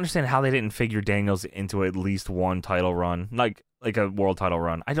really don't understand how they didn't figure Daniels into at least one title run, like a world title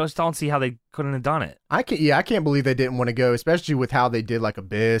run. I just don't see how they couldn't have done it. I can't believe they didn't want to go, especially with how they did like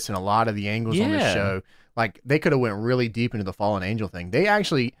Abyss and a lot of the angles on this show. Like, they could have went really deep into the Fallen Angel thing. They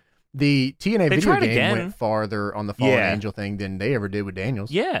actually, the TNA video game went farther on the Fallen Angel thing than they ever did with Daniels.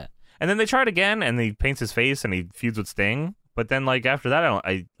 Yeah. And then they try it again, and he paints his face, and he feuds with Sting. But then, like, after that,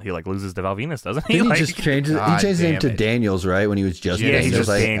 he like loses to Val Venus, doesn't he? He Like, just changes. He changed his name to Daniels, right? When he was just Daniels. Daniels. He's just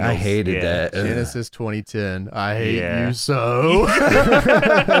like, Daniels. I hated that. Genesis 2010. I hate you so.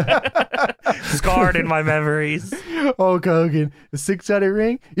 Scarred in my memories. Hulk Hogan, the 600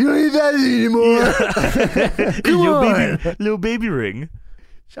 ring. You don't need that anymore. Come on. Little baby ring.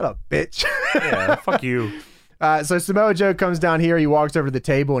 Shut up, bitch. Yeah, fuck you. So Samoa Joe comes down here. He walks over to the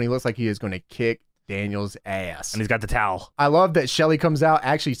table, and he looks like he is going to kick Daniel's ass. And he's got the towel. I love that Shelley comes out,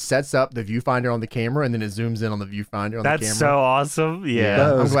 actually sets up the viewfinder on the camera, and then it zooms in on the viewfinder on the camera. That's so awesome.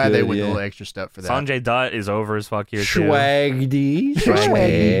 Yeah. I'm glad they went a little extra step for that. Sanjay Dutt is over as fuck here, too. Swaggy.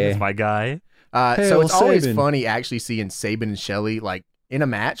 That's my guy. So it's always funny actually seeing Sabin and Shelley like in a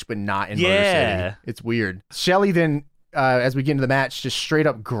match, but not in Motor City. It's weird. Shelley then, as we get into the match, just straight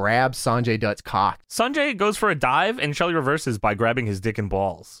up grabs Sanjay Dutt's cock. Sanjay goes for a dive, and Shelley reverses by grabbing his dick and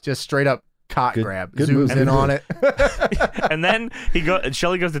balls. Just straight up cock grab. Good Zooms in on it. And then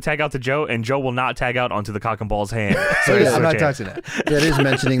Shelley goes to tag out to Joe, and Joe will not tag out onto the cock and balls hand. So I'm not touching it. That is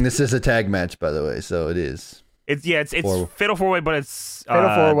mentioning this is a tag match, by the way, so it is. It's Fatal 4-Way, but it's Fatal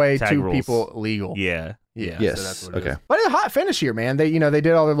 4-Way, two rules. people legal. Yeah. Yes. So that's what it okay. is. But a hot finish here, man. They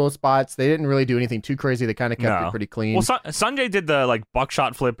did all their little spots. They didn't really do anything too crazy. They kind of kept it pretty clean. Well, Sanjay did the like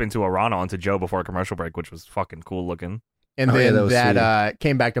buckshot flip into a Rana onto Joe before a commercial break, which was fucking cool looking. And then that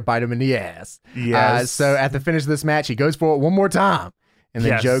came back to bite him in the ass. Yes. So at the finish of this match, he goes for it one more time. And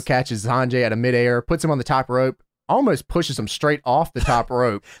then Joe catches Sanjay at a midair, puts him on the top rope, almost pushes him straight off the top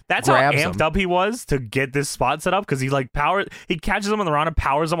rope. That's how amped up he was to get this spot set up, because he catches him on the round and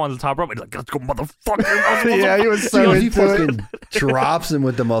powers him on the top rope, and he's like, let's go, motherfucker. Yeah, he was so he into fucking drops him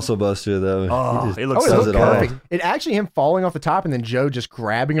with the muscle buster, though. Oh, he it looks does it perfect. all. It actually him falling off the top and then Joe just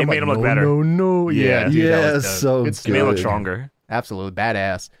grabbing him. It made him look better. No. Yeah, dude, that was dope. So good. It made him look stronger. Absolutely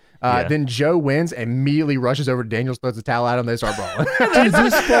badass. Then Joe wins, immediately rushes over to Daniels, throws the towel at him, they start brawling. Dude,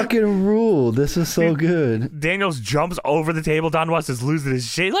 this fucking rule. This is so good. Daniels jumps over the table. Don West is losing his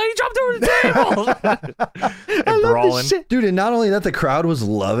shit. Like, he jumped over the table. I love this shit. Dude, and not only that, the crowd was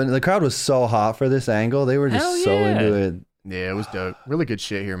loving it. The crowd was so hot for this angle. They were just so into it. Yeah, it was dope. Really good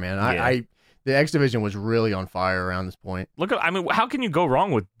shit here, man. The X Division was really on fire around this point. How can you go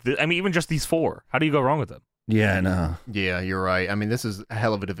wrong with even just these four? How do you go wrong with them? Yeah, no. Yeah, you're right. I mean, this is a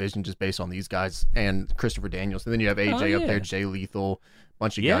hell of a division just based on these guys and Christopher Daniels. And then you have AJ up there, Jay Lethal,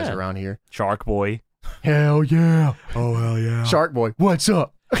 bunch of guys around here. Shark Boy. Hell yeah. Oh, hell yeah. Shark Boy, what's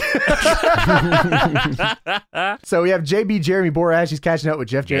up? So we have JB Jeremy Borash. He's catching up with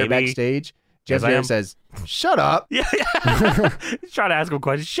Jeff Jarrett backstage. Jeff Jarrett says, shut up. Yeah. He's trying to ask him a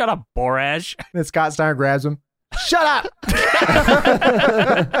question. Shut up, Borash. Then Scott Steiner grabs him. Shut up.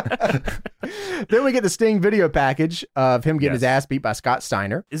 Then we get the Sting video package of him getting his ass beat by Scott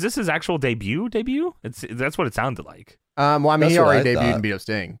Steiner. Is this his actual debut? That's what it sounded like. Well, I mean, he already debuted and beat up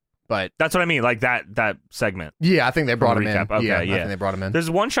Sting. But that's what I mean, like that segment. Yeah, I think they brought him in. Okay, I think they brought him in. There's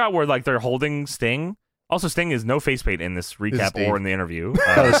one shot where like they're holding Sting Also, Sting is no face paint in this recap or in the interview.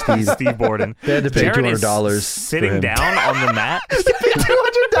 Steve Borden. They had to pay $200 sitting down on the mat.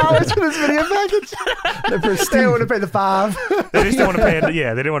 $200 for this video package. They want to pay the $5. They just don't want to pay.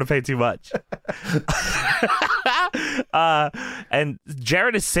 Yeah, they didn't want to pay too much. And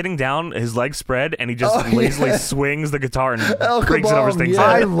Jarrett is sitting down, his legs spread, and he just lazily swings the guitar and breaks it over Sting's head.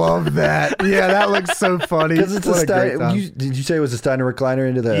 I love that. Yeah, that looks so funny. Because it's did you say it was a Steiner recliner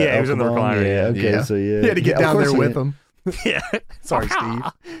into the? Yeah, he was in the recliner. Yeah, okay, so he had to get down there with him. Yeah, sorry, Steve.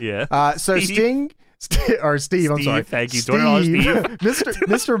 Yeah. So Steve. I'm sorry. Thank you. $200, Steve.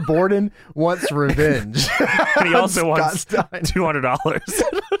 Mr. Borden wants revenge. And he also wants $200.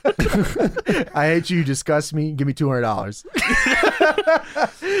 I hate you. You disgust me. Give me $200.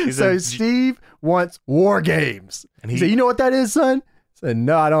 So Steve wants war games. And he said, "You know what that is, son?" I said,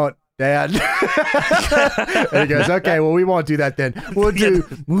 "No, I don't, Dad." And he goes, "Okay, well, we won't do that then. We'll do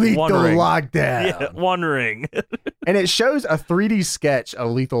Lethal Lockdown." Yeah, One Ring. And it shows a 3D sketch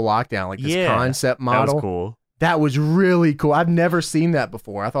of Lethal Lockdown, like this concept model. That was cool. That was really cool. I've never seen that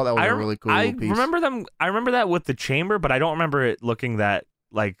before. I thought that was a really cool piece. I remember that with the chamber, but I don't remember it looking that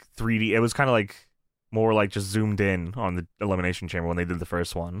like 3D. It was kind of like more like just zoomed in on the Elimination Chamber when they did the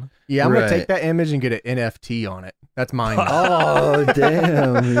first one. Yeah, I'm going to take that image and get an NFT on it. That's mine. Oh,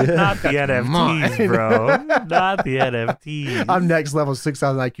 damn. Yeah. Not the NFTs, bro. Not the NFTs. I'm next level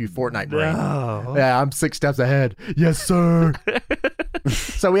 6,000 IQ Fortnite brain. No. Yeah, I'm 6 steps ahead. Yes, sir.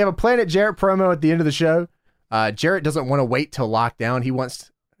 So we have a Planet Jarrett promo at the end of the show. Jarrett doesn't want to wait till lockdown. He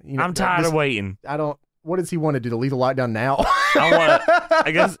wants... I'm tired of waiting. What does he want to do? To leave the lockdown now? I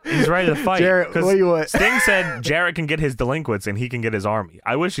guess he's ready to fight. Jarrett, what do you want? Sting said Jarrett can get his delinquents and he can get his army.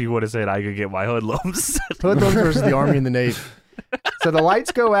 I wish he would have said I could get my hoodlums. Hoodlums versus the army and the Navy. So the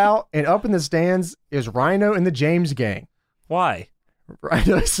lights go out, and up in the stands is Rhino and the James gang. Why?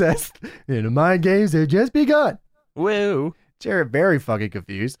 Rhino says, "In the mind games, they've just begun." Woo. Jarrett very fucking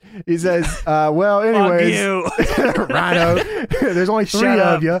confused. He says, well, anyways, Rhino, there's only 3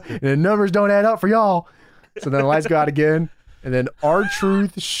 of you, and the numbers don't add up for y'all. So then the lights go out again, and then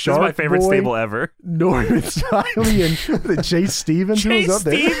R-Truth, Shark Boy, this is my favorite stable ever. Norman Smiley, and Chase Stevens. Chase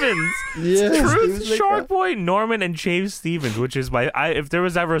Stevens. Yeah. Truth, Shark Boy, Norman, and Chase Stevens, which is if there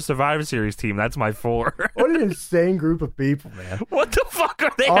was ever a Survivor Series team, that's my 4. What an insane group of people, man. What the fuck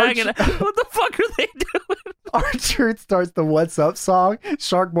are they hanging out? What the fuck are they doing? R-Truth starts the "What's Up" song.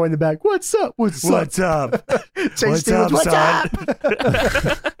 Shark Boy in the back, "What's up? What's up?" Chase Stevens, "What's up?"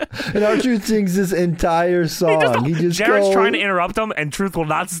 And R-Truth sings this entire song. Jarrett's trying to interrupt him, and Truth will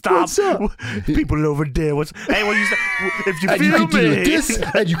not stop. What's up? People over there. Hey, what you say? If you feel you can do with this,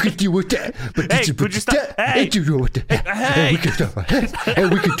 and you can do with that. But hey, could you stop? Hey, and you do with that. Hey,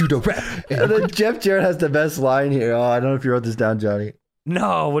 and we can do the rap. And then Jeff Jarrett has the best line here. Oh, I don't know if you wrote this down, Johnny.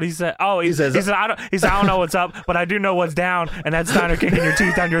 No, what he said? Oh, he said, I don't know what's up, but I do know what's down, and that's Steiner kicking your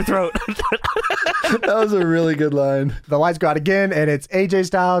teeth down your throat. That was a really good line. The lights go out again, and it's AJ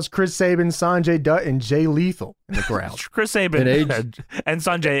Styles, Chris Sabin, Sanjay Dutt, and Jay Lethal in the crowd. Chris Sabin and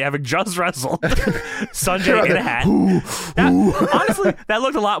Sanjay having just wrestled. Sanjay in a hat. Honestly, that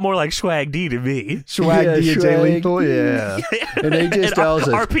looked a lot more like Swag D to me. Swag D and Jay Lethal, yeah. And AJ Styles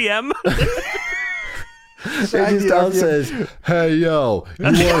says, RPM. AJ Styles says, "Hey, yo, you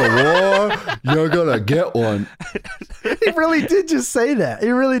want a war? You're gonna get one." He really did just say that. He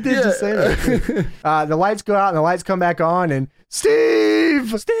really did just say that. The lights go out and the lights come back on, and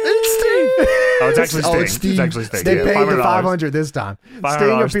Steve! It's actually Sting. Steve. It's actually Sting. They paid the $500 this time.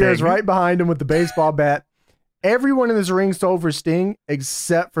 Sting appears right behind him with the baseball bat. Everyone in this ring stole for Sting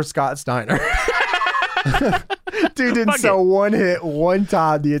except for Scott Steiner. Dude didn't sell one hit one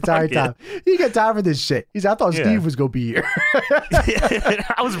time the entire time. He got time for this shit. I thought Steve was going to be here.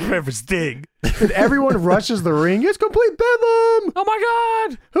 I was prepared for Sting. And everyone rushes the ring. It's complete bedlam. Oh my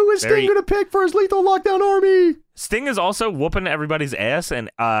God. Who is Sting going to pick for his Lethal Lockdown army? Sting is also whooping everybody's ass,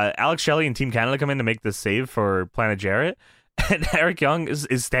 and Alex Shelley and Team Canada come in to make the save for Planet Jarrett. And Eric Young is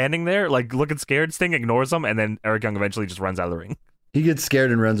standing there, like looking scared. Sting ignores him, and then Eric Young eventually just runs out of the ring. He gets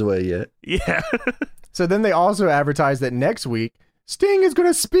scared and runs away. Yeah. So then they also advertise that next week, Sting is going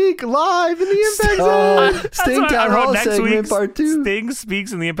to speak live in the Impact Zone. Sting Town Hall segment part 2. Sting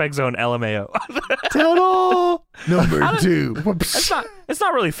speaks in the Impact Zone, LMAO. Town Hall number 2. It's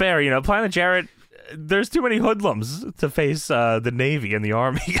not really fair, Planet Jarrett, there's too many hoodlums to face the Navy and the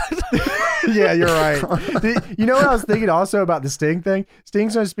Army. Yeah, you're right. You know what I was thinking also about the Sting thing?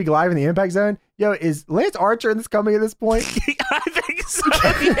 Sting's going to speak live in the Impact Zone. Yo, is Lance Archer in this company at this point? I think so.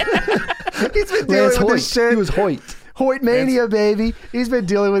 Yeah. He's been dealing with this shit. He was Hoyt. Hoyt Mania, baby. He's been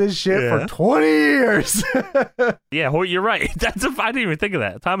dealing with his shit for 20 years. Yeah, Hoyt, you're right. I didn't even think of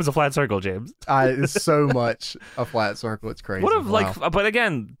that. Time is a flat circle, James. It's so much a flat circle. It's crazy. What if, but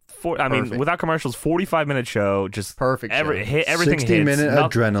again, without commercials, 45-minute show, just perfect. Everything 60-minute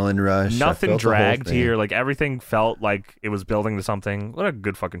adrenaline rush. Nothing dragged here. Like everything felt like it was building to something. What a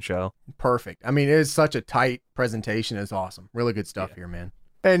good fucking show. Perfect. I mean, it is such a tight presentation. It's awesome. Really good stuff here, man.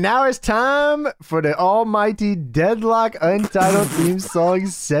 And now it's time for the almighty Deadlock Untitled theme song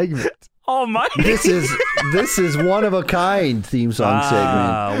segment. Almighty. This is one of a kind theme song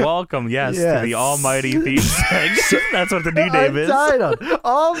segment. Welcome, yes, to the almighty theme segment. That's what the new name is.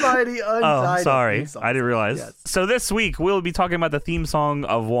 Almighty Untitled. Oh, sorry, I didn't realize. Yes. So this week we'll be talking about the theme song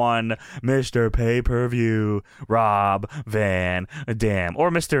of one Mr. Pay-Per-View, Rob Van Dam, or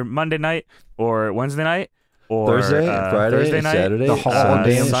Mr. Monday Night, or Wednesday Night. Or Thursday, Friday, Thursday night, Saturday, the whole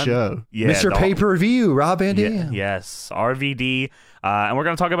damn show. Yeah, Mr. Pay-Per-View, Rob Van Dam. Yes, RVD. And we're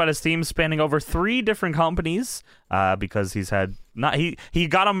going to talk about his theme spanning over 3 different companies because he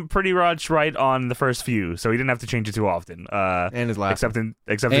got them pretty much right on the first few, so he didn't have to change it too often. And his last except in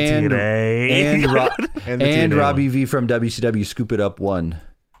TNA. And Robbie V from WCW Scoop It Up 1.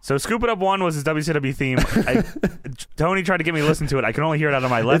 So Scoop It Up 1 was his WCW theme. Tony tried to get me to listen to it. I can only hear it out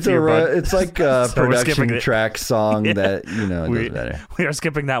of my left ear. It's like a production track song that, it doesn't matter. We are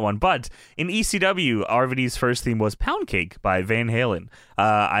skipping that one. But in ECW, RVD's first theme was Pound Cake by Van Halen.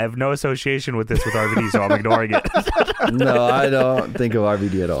 I have no association with RVD, so I'm ignoring it. No, I don't think of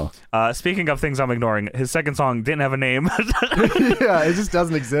RVD at all. Speaking of things I'm ignoring, his second song didn't have a name. Yeah, it just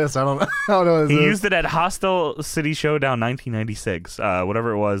doesn't exist. I don't know what it is. He used it at Hostile City Showdown 1996.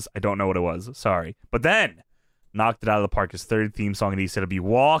 Whatever it was, I don't know what it was. Sorry. But then, knocked it out of the park. His third theme song, and he said it'd be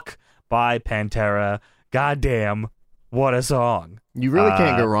Walk by Pantera. Goddamn, what a song. You really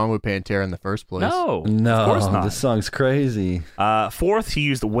can't go wrong with Pantera in the first place. No, of course not. This song's crazy. Fourth, he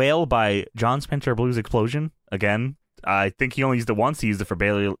used Whale by John Spencer Blues Explosion. Again, I think he only used it once. He used it for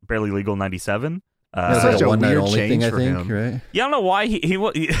Barely Legal 97. It's like a one night only thing, I think, right? Yeah, I don't know why he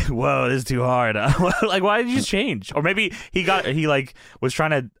whoa, this is too hard. Like, why did you change? Or maybe he was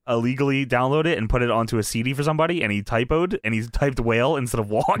trying to illegally download it and put it onto a CD for somebody, and he typoed and he typed whale instead of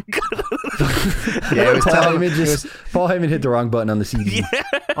walk. Yeah, Paul Heyman hit the wrong button on the CD. Yeah.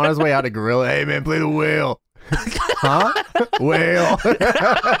 On his way out to Gorilla, hey man, play the whale. Huh? Whale.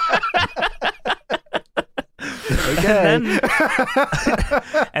 Okay.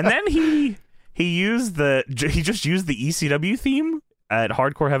 And then he just used the ECW theme at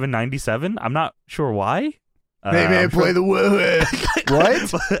Hardcore Heaven 97. I'm not sure why. Hey man, play the whale. What?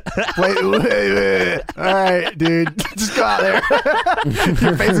 Play the whale. All right, dude, just go out there.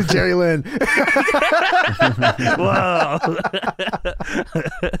 You're facing Jerry Lynn. Whoa.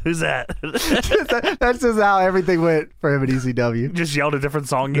 Who's that? That's just how everything went for him at ECW. Just yelled a different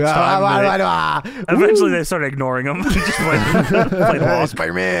song each time. Eventually, they started ignoring him. He just played Walk.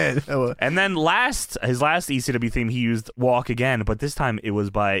 Spider-Man. And then his last ECW theme, he used Walk again, but this time it was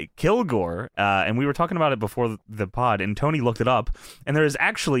by Kilgore. And we were talking about it before the pod, and Tony looked it up, and there is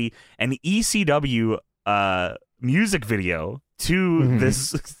actually an ECW music video to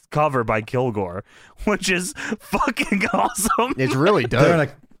this cover by Kilgore, which is fucking awesome. It's really dope.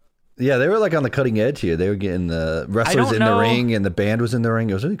 They were like on the cutting edge here. They were getting the wrestlers in the ring, and the band was in the ring.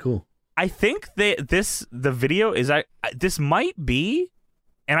 It was really cool. I think the video is this might be,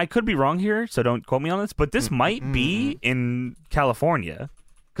 and I could be wrong here, so don't quote me on this, but this might be in California.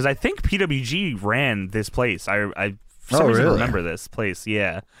 Because I think PWG ran this place. I for some reason remember this place,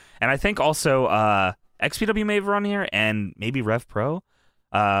 yeah. And I think also XPW may have run here, and maybe Rev Pro.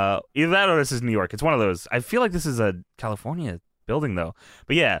 Either that or this is New York. It's one of those. I feel like this is a California building, though.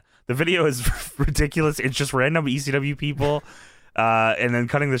 But yeah, the video is ridiculous. It's just random ECW people. And then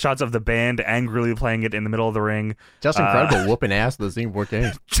cutting the shots of the band angrily playing it in the middle of the ring. Just Incredible whooping ass the Singapore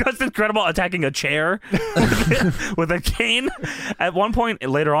Kings. Just Incredible attacking a chair with a cane. At one point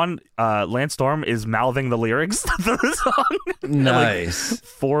later on, Lance Storm is mouthing the lyrics to the song. Nice. Like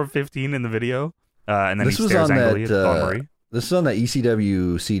 4:15 in the video. And then this he was stares on angrily that, at Dawn Marie. This is on the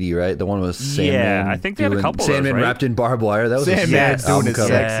ECW CD, right? The one with Sandman. Yeah, I think they had a couple of those, Sandman right? wrapped in barbed wire. That was Sandman doing it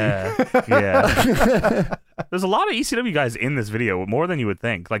sexy. Yeah. There's a lot of ECW guys in this video, more than you would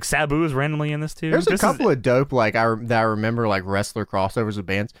think. Like Sabu is randomly in this too. There's a couple of dope that I remember like wrestler crossovers of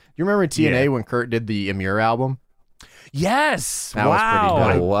bands. You remember in TNA when Kurt did the Amir album? Yes. That was pretty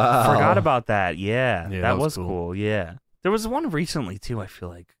dope. Oh, wow. Forgot about that. Yeah, that was cool. cool. Yeah. There was one recently too, I feel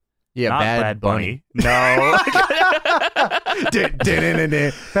like. Yeah, Not Bad Bunny. No. Dude,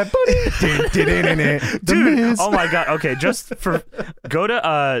 oh my god. Okay, go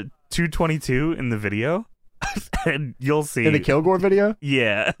to 222 in the video. and you'll see in the Kilgore video.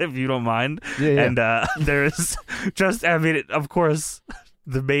 Yeah, if you don't mind. Yeah. And there's just, I mean, of course,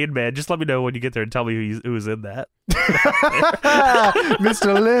 the main man. Just let me know when you get there and tell me who's in that.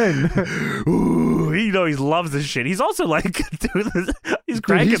 Mr. Lin. Ooh, he loves this shit. He's also like, doing this, he's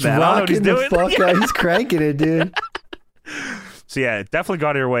cranking he's that. I don't know what he's doing. Fuck out. He's cranking it, dude. So yeah, definitely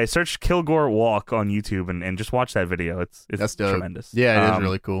got your way. Search Kilgore Walk on YouTube and just watch that video. It's That's dope. Tremendous. Yeah, it is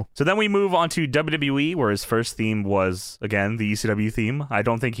really cool. So then we move on to WWE, where his first theme was, again, the ECW theme. I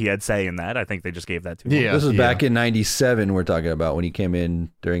don't think he had say in that. I think they just gave that to him. Yeah, this was back in '97. We're talking about when he came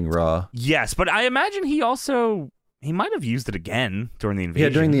in during Raw. Yes, but I imagine he might have used it again during the invasion.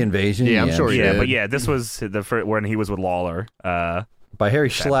 Yeah, during the invasion. Yeah, I'm sure he did. But yeah, this was the first, when he was with Lawler. By Harry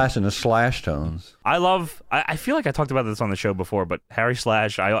Slash and the Slash Tones. I feel like I talked about this on the show before, but Harry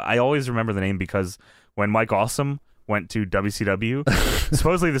Slash, I always remember the name because when Mike Awesome went to WCW,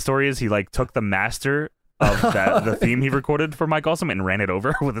 supposedly the story is he like took the master of the theme he recorded for Mike Awesome and ran it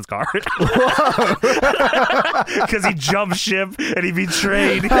over with his car. Because he jumped ship and he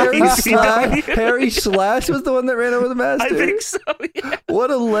betrayed Harry Slash was the one that ran over the master? I think so, yeah.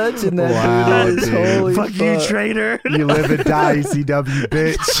 What a legend that dude is. Dude. Holy Fuck you, traitor. You live and die, ECW,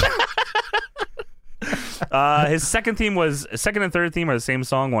 bitch. His second and third theme are the same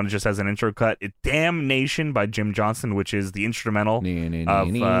song. One just has an intro cut. Damnation by Jim Johnston, which is the instrumental of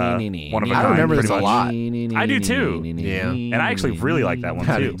One of a Kind. I remember this a lot. I do too. Yeah. And I actually really like that one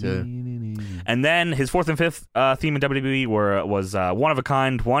I too. do too. And then his fourth and fifth theme in WWE was One of a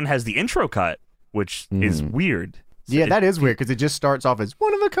Kind. One has the intro cut, which is weird. Yeah, that is weird because it just starts off as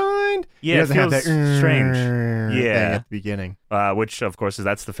one of a kind. Yeah, it doesn't have that strange. thing Yeah, at the beginning. Which of course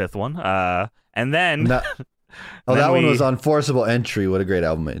that's the fifth one. And then that one was on Forcible Entry. What a great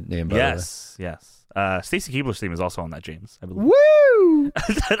album name, by the way. Yes. Stacy Keibler's theme is also on that, James, I believe. Woo!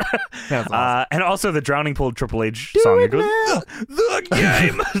 That's awesome. And also the Drowning Pool Triple H song. it It goes, now. the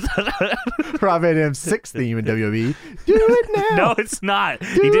game. Rob Van Dam's sixth theme in WWE. Do it now. No, it's not.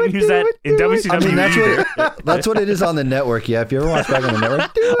 He didn't use that in WCW. I mean, either. that's what it is on the network. Yeah, if you ever watch back on the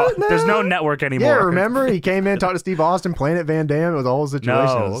network, do it now. There's no network anymore. Yeah, remember? He came in, talked to Steve Austin, Planet Van Dam. It was a whole situation.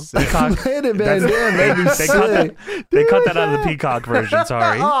 It No, was sick. Peacock. Planet Van Dam, that'd be They cut sick. that out of the Peacock version.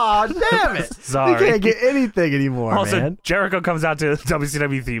 Sorry. Aw, damn it. Sorry. You can't get anything anymore, Also, man. Jericho comes out to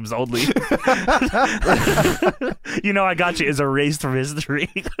WCW themes only. You know, I Got You is erased from history.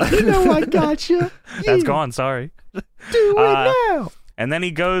 You know I got you. That's gone. Sorry. Do it now. And then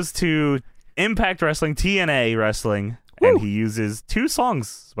he goes to Impact Wrestling, TNA Wrestling, and he uses two songs,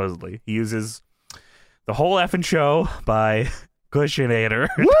 supposedly. He uses The Whole Effing Show by Cushionator.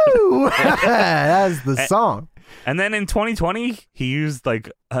 Woo! That's the song. And then in 2020, he used like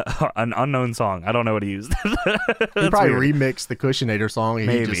an unknown song. I don't know what he used. He probably remixed the Cushionator song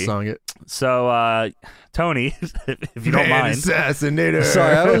and he just sung it. So, Tony, if you don't mind. Assassinator.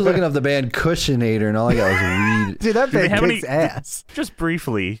 Sorry, I was looking up the band Cushionator and all I got was weed. Dude, that Do they band have kicks any- ass. Just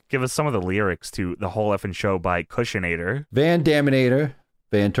briefly, give us some of the lyrics to The Whole Effing Show by Cushionator. Van Daminator,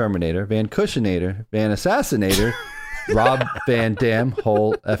 Van Terminator, Van Cushionator, Van Assassinator, Rob Van Dam,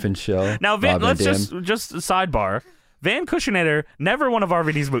 whole effing show. Now, Rob let's Van Dam. just sidebar. Van Cushionator, never one of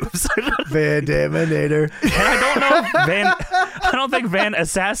RVD's moves. Van Daminator. And I don't think Van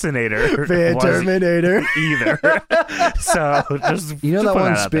Assassinator Van was Terminator. either. So just You know just that put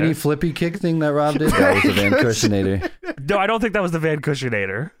one out spinny there. flippy kick thing that Rob did? That was the Van Cushionator. No, I don't think that was the Van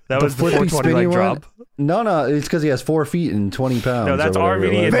Cushionator. That was the flippy 420 spinny leg one? drop. No, it's because he has 4 feet and 20 pounds. No, that's or whatever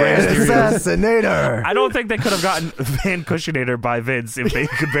RVD it was. and Van Brand Assassinator. I don't think they could have gotten Van Cushionator by Vince if they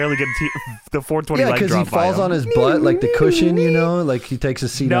could barely get the 420 Yeah, leg because drop he falls by him. on his butt like the cushion, you know? Like he takes a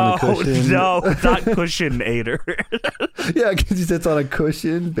seat on the cushion. No, not Cushionator. Yeah, because he sits on a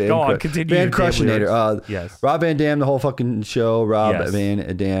cushion. Go on, continue Van your damn Cushionator. lyrics. Yes. Rob Van Dam, the whole fucking show. Rob Yes.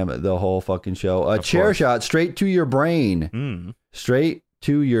 Van Dam, the whole fucking show. A Of chair course. shot straight to your brain. Mm. Straight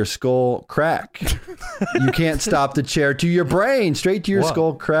to your skull crack. You can't stop the chair to your brain. Straight to your Whoa.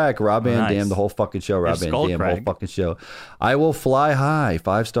 skull crack. Rob Van Nice. Dam, the whole fucking show. Rob Van skull Dam, the crack. whole fucking show. I will fly high.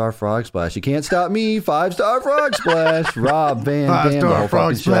 5-star frog splash. You can't stop me. 5-star frog splash. Rob Van Dam, the whole 5-star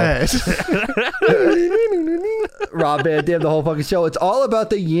frog fucking show. splash. Rob Van Dam, the whole fucking show. It's all about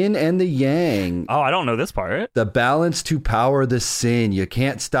the yin and the yang. Oh, I don't know this part. The balance to power the sin. You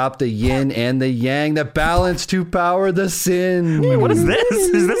can't stop the yin and the yang. The balance to power the sin. Wait, what is this?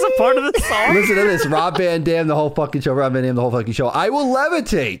 Is this a part of the song? Listen to this. Rob Van Dam, the whole fucking show. Rob Van Dam, the whole fucking show. I will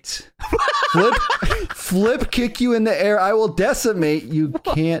levitate. Flip kick you in the air. I will decimate. You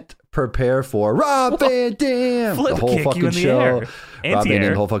can't prepare for. Rob Van Dam, Flip the whole kick you fucking in the show. air. Rob Van Dam, Anti-air.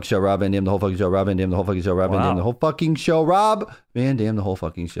 the whole fucking show. Rob Van Dam, the whole fucking show. Rob Van Dam, the whole fucking show. Rob Van Dam, the whole fucking show. Rob Van Dam, the whole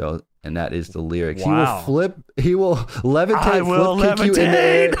fucking show. And that is the lyrics. Wow. He will levitate, I will flip kick you in the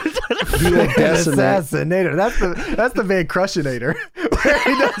air. levitate. He will decimate. Assassinator. That's the Van Crushinator.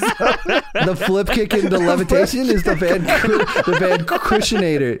 The flip kick into levitation is the Van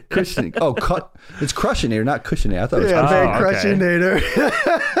Crushinator. It's Crushinator, not Cushionator. I thought it was Van okay.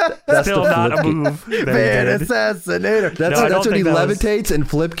 Crushinator. That's Still the not a flip kick. move. Van Assassinator. That's when he levitates and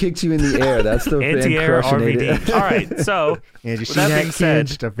flip kicks you in the air. That's the Van Anti-air Crushinator. RVD. All right, so And you with see that that being said,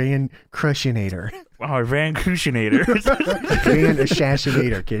 kid? The Van Crushinator. oh, Van Crushinator. Van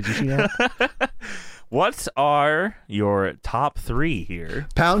Assassinator, kid. You see that? What are your top 3 here?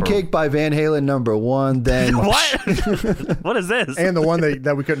 Pound Cake by Van Halen, number 1. Then What? What is this? And the one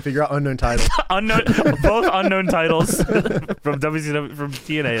that we couldn't figure out, unknown title. Both unknown titles from WCW, from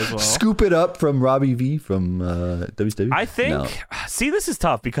TNA as well. Scoop It Up from Robbie V from WCW. I think. No. See, this is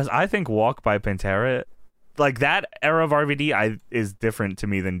tough because I think Walk by Pantera, like that era of RVD, is different to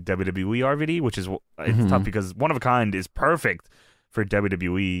me than WWE RVD, which is it's tough because One of a Kind is perfect for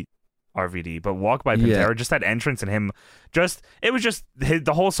WWE RVD, but Walk by Pantera, just that entrance and him, it was just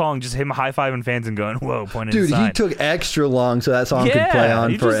the whole song, just him high-fiving fans and going, whoa, pointing Dude, inside. he took extra long so that song could play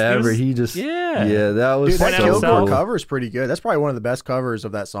on forever. Dude, That was that so Kilgore cool. cover is pretty good. That's probably one of the best covers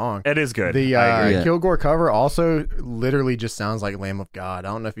of that song. It is good. The I agree. Kilgore cover also literally just sounds like Lamb of God. I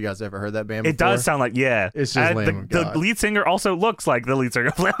don't know if you guys ever heard that band before. It does sound like, It's just Lamb of God. The lead singer also looks like the lead singer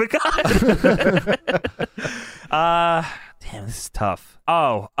of Lamb of God. Damn, this is tough.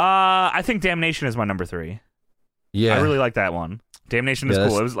 I think Damnation is my number 3. Yeah. I really like that one. Damnation is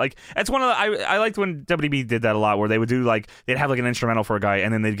cool. It was like, it's one of the, I liked when WB did that a lot, where they would do like, they'd have like an instrumental for a guy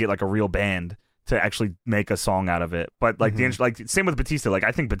and then they'd get like a real band to actually make a song out of it. But like same with Batista. Like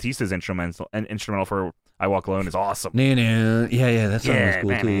I think Batista's instrumental for I Walk Alone is awesome. Yeah, that song was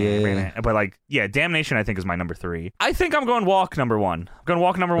cool too. Yeah. But like, Damnation I think is my number 3. I think I'm going Walk number 1. I'm going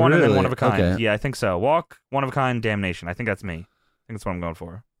Walk number 1 and then One of a Kind. Okay. Yeah, I think so. Walk, One of a Kind, Damnation. I think that's me. I think that's what I'm going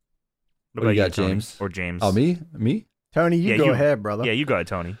for. What do you got, Tony? James? Or James? Oh, me? Tony, you go ahead, brother. Yeah, you go ahead,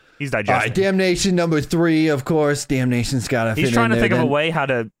 Tony. He's All digesting. right, Damnation number 3, of course. Damnation's got to fit in there. He's trying to think of a way how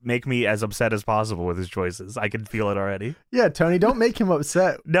to make me as upset as possible with his choices. I can feel it already. Yeah, Tony, don't make him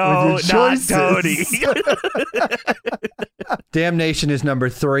upset. No, with your not choices. Tony. Damnation is number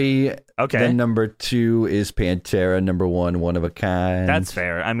 3. Okay. Then number 2 is Pantera. Number 1, One of a Kind. That's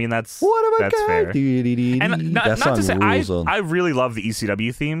fair. I mean, that's One of a that's Kind. fair. And not to say, rules. I really love the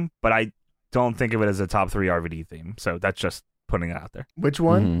ECW theme, but I don't think of it as a top 3 RVD theme. So that's just putting it out there. Which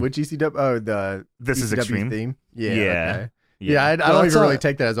one? Which ECW? Oh, the This ECW is Extreme theme. Yeah. Yeah. Okay. Yeah, I don't even really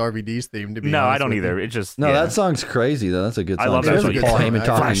take that as RVD's theme, to be honest. No, I don't with either. you. It just that song's crazy though. That's a good song. I love that. Especially Paul Heyman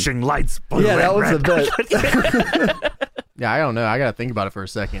talking. Flashing lights. Blue, Yeah, that red, was red. the Yeah, I don't know. I gotta think about it for a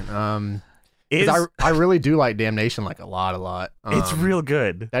second. 'Cause Is- I really do like Damnation like a lot. It's real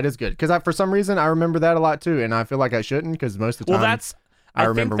good. That is good because for some reason I remember that a lot too, and I feel like I shouldn't because most of the time I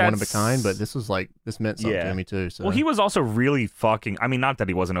remember One of a Kind, but this meant something to me too. So. Well, he was also really fucking. I mean, not that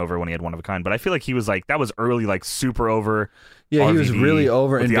he wasn't over when he had One of a Kind, but I feel like he was like that was early, like super over. Yeah, he was RVD really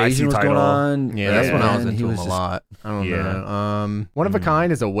over. with the Invasion IC was title. going on. Yeah, that's when I was and into he him a just- lot. I don't Yeah. know. One of a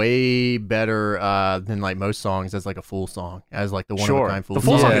Kind is a way better than like most songs as like a full song, as like the One of a Kind full The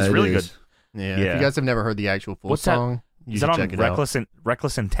full song. song is it really is. good. Yeah. Yeah. If you guys have never heard the actual full What's that? song, you Is should that on check it out.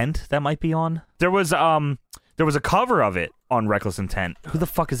 Reckless Intent? That might be on. There was a cover of it on Reckless Intent. Who the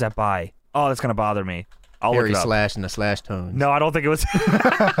fuck is that by? Oh, that's gonna bother me. I'll Harry look it up. Slash and the Slash Tones. No, I don't think it was. And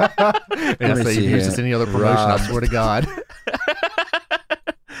Let if me they see use here. this any other promotion, I swear to God.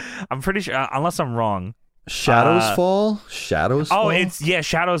 I'm pretty sure, unless I'm wrong. Shadows Fall. Shadows Fall. Oh, it's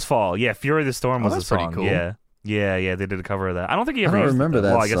Shadows Fall. Yeah, Fury of the Storm was the that's pretty song. cool. Yeah. They did a cover of that. I don't think he I ever don't used remember it.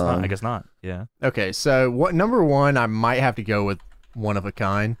 that Well, I guess not. song. I guess not. Yeah. Okay, so number 1, I might have to go with One of a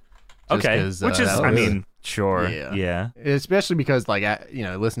Kind. just Okay. 'cause, Which is, that I was- mean, sure. Yeah. Especially because, like,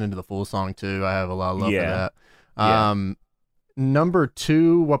 listening to the full song too, I have a lot of love for Yeah. that. Yeah. Number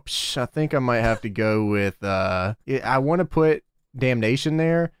 2, I think I might have to go with. I want to put Damnation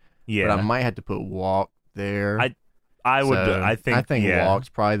there, Yeah. but I might have to put Walk there. I would. So, I think. Yeah. Walk's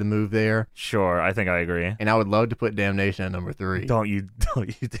probably the move there, Sure. I think I agree. and I would love to put Damnation at number 3, Don't you do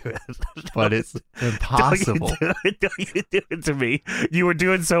it. but it's impossible. Don't you do it to me. You were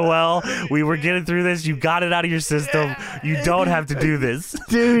doing so well. We were getting through this. You got it out of your system. You don't have to do this.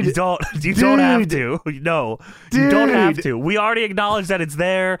 Dude, You don't have to. No. You don't have to. We already acknowledged that it's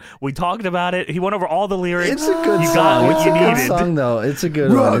there. We talked about it. He went over all the lyrics. It's a good You song. got what It's you a good needed. song, though. It's a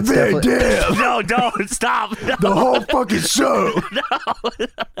good one. It's definitely. No, don't stop. No. the whole fucking show.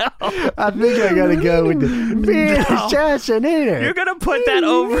 I think I gotta go with the You're assassinator. gonna put that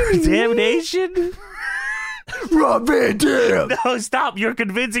over Damnation? Rob Van Dam. No, stop. You're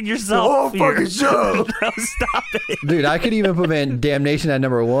convincing yourself. The whole fucking show. No, stop it. Dude, I could even put Damnation at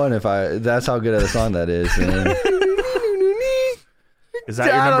number 1 if that's how good of a song that is. Man. Is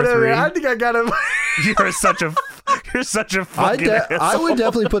that your number 3? I think I got him. You're such a fucking I would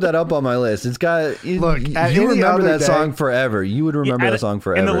definitely put that up on my list. It's got Look, you remember that song forever. You would remember that song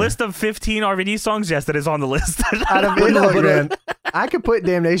forever. In the list of 15 RVD songs, yes, that is on the list. Man, I could put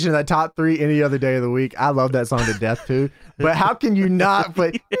Damnation in that top 3 any other day of the week. I love that song to death too. But how can you not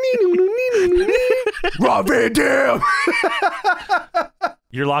put Rob Van Dam?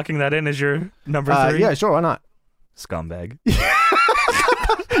 You're locking that in as your number 3? Yeah, sure, why not? Scumbag.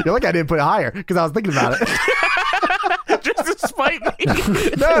 You're like I didn't put it higher because I was thinking about it. Just to spite me.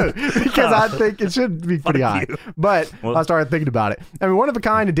 No, because I think it should be pretty high. But I started thinking about it. I mean, One of a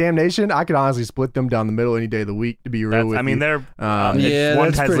Kind and Damnation, I could honestly split them down the middle any day of the week, to be real with you. I mean, they're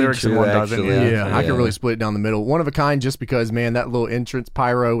one has lyrics and one doesn't. Yeah, I could really split it down the middle. One of a Kind, just because, man, that little entrance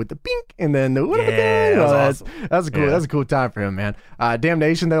pyro with the pink and then the One of a Kind. Awesome. That's a cool. That's a cool time for him, man.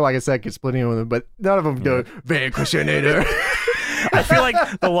 Damnation, though, like I said, could split in with them, but none of them go Van Cushionator. I feel like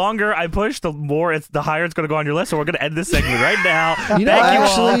the longer I push, the higher it's going to go on your list. So we're going to end this segment right now.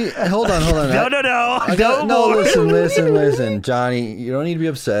 Hold on. No. Listen, Johnny. You don't need to be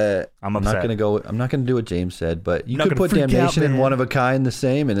upset. I'm upset. I'm not gonna do what James said, but you could put Damnation and One of a Kind the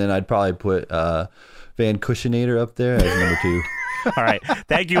same, and then I'd probably put Van Cushionator up there as number 2. All right.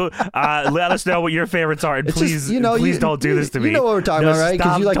 Thank you. Let us know what your favorites are. And please don't do this to me. You know what we're talking about, right?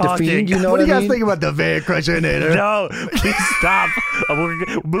 Because you like The Fiend. You know what do you guys think about the Van Cushionator? No, please stop.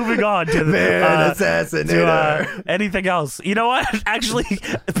 We're moving on to the Van Assassinator. Anything else? You know what? Actually,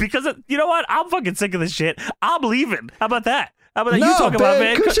 because you know what? I'm fucking sick of this shit. I'm leaving. How about that? How about that? You talk about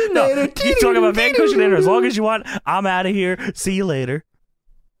Van Cushionator. You talk about Van Cushionator as long as you want. I'm out of here. See you later.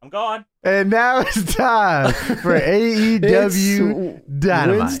 I'm gone. And now it's time for AEW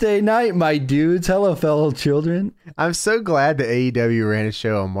Dynamite. Wednesday night, my dudes. Hello, fellow children. I'm so glad that AEW ran a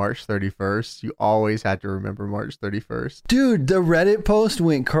show on March 31st. You always have to remember March 31st. Dude, the Reddit post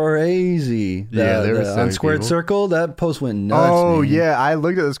went crazy. On Squared Circle, that post went nuts. Oh, man. Yeah. I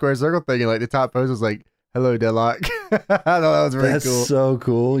looked at the Squared Circle thing and like the top post was like, hello, Deadlock. I thought that was really cool. That's so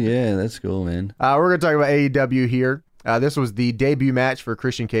cool. Yeah, that's cool, man. We're going to talk about AEW here. This was the debut match for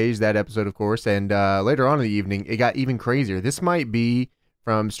Christian Cage, that episode, of course, and later on in the evening, it got even crazier. This might be,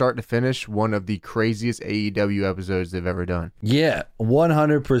 from start to finish, one of the craziest AEW episodes they've ever done. Yeah,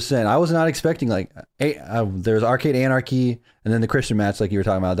 100%. I was not expecting, there's Arcade Anarchy, and then the Christian match, like you were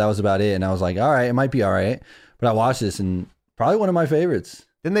talking about. That was about it, and I was like, all right, it might be all right. But I watched this, and probably one of my favorites.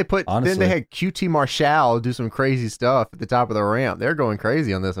 Then they had QT Marshall do some crazy stuff at the top of the ramp. They're going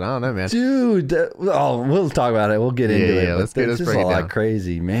crazy on this, and I don't know, man. Dude, we'll talk about it. We'll get into it. Yeah, let's break it down. Like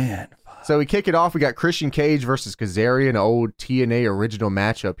crazy, man. So we kick it off. We got Christian Cage versus Kazarian, an old TNA original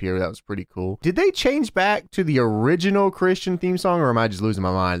matchup here. That was pretty cool. Did they change back to the original Christian theme song, or am I just losing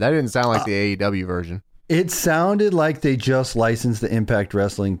my mind? That didn't sound like the AEW version. It sounded like they just licensed the Impact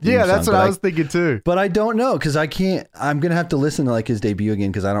Wrestling theme song. That's what I was thinking too. But I don't know, because I'm going to have to listen to his debut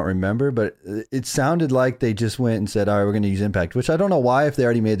again because I don't remember. But it sounded like they just went and said, all right, we're going to use Impact, which I don't know why if they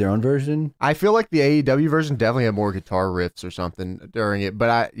already made their own version. I feel like the AEW version definitely had more guitar riffs or something during it. But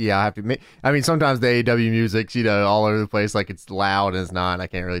I have to admit, sometimes the AEW music's, all over the place, like it's loud and it's not, and I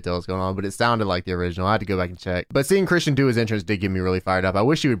can't really tell what's going on. But it sounded like the original. I had to go back and check. But seeing Christian do his entrance did get me really fired up. I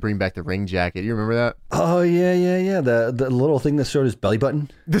wish he would bring back the ring jacket. You remember that? Oh, yeah. The little thing that showed his belly button.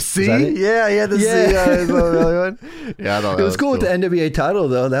 The C? Yeah, the C. His little belly button. Yeah, I thought it was cool with the NWA title,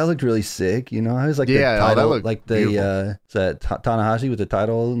 though. That looked really sick. I was like, the title, that looked like the Tanahashi with the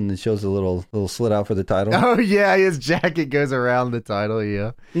title, and it shows a little slit out for the title. Oh, yeah, his jacket goes around the title,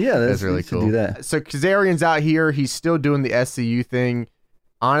 yeah. Yeah, that's really cool. Do that. So Kazarian's out here. He's still doing the SCU thing.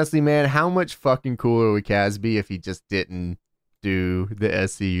 Honestly, man, how much fucking cooler would Kaz be if he just didn't do the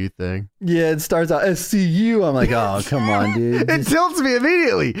SCU thing? Yeah, it starts out SCU. I'm like, oh, come on, dude. It tilts me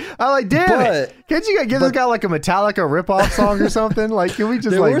immediately. I'm like, damn it. Can't you give this guy like a Metallica ripoff song or something? Like, can we just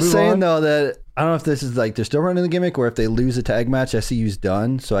they were move saying on? Though that I don't know if this is they're still running the gimmick, or if they lose a tag match, SCU's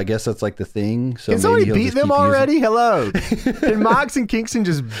done. So I guess that's like the thing. So can somebody beat them already? Hello. Can Mox and Kingston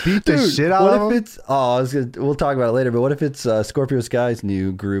just beat the shit out of them? What if it's we'll talk about it later, but what if it's Scorpio Sky's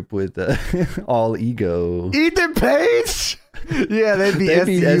new group with All Ego? Ethan Page? Yeah, they'd be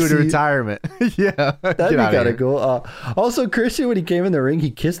SCU in retirement. Yeah. That'd be kind of cool. Also, Christian, when he came in the ring, he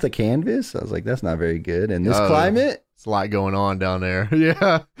kissed the canvas. I was like, that's not very good. And this climate, It's a lot going on down there.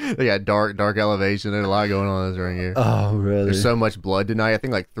 Yeah. They got dark elevation. There's a lot going on in this ring here. Oh, really? There's so much blood tonight. I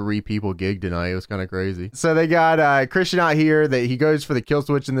think like 3 people gigged tonight. It was kind of crazy. So they got Christian out here. He goes for the kill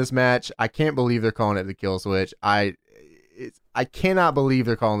switch in this match. I can't believe they're calling it the kill switch. I cannot believe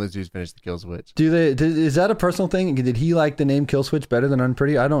they're calling this dude's finish the kill switch. Is that a personal thing? Did he like the name kill switch better than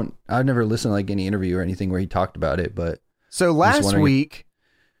Unpretty? I've never listened to like any interview or anything where he talked about it, but so last week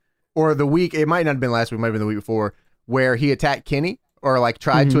or the week, it might not have been last week, it might have been the week before, where he attacked Kenny or like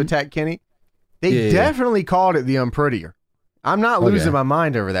tried to attack Kenny. They definitely called it the Unprettier. I'm not losing my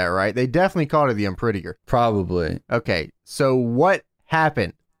mind over that, right? They definitely called it the Unprettier. Probably. Okay, so what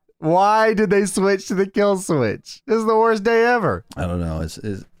happened? Why did they switch to the kill switch? This is the worst day ever. I don't know.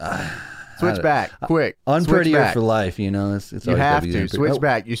 Switch back, quick. Unprettier for life, you know. You have to switch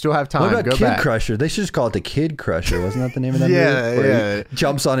back. You still have time. What about Go Kid back. Crusher? They should just call it the Kid Crusher. Wasn't that the name of that movie? Yeah. He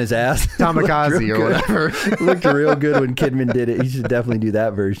jumps on his ass. Kamikaze or whatever. Looked real good when Kidman did it. He should definitely do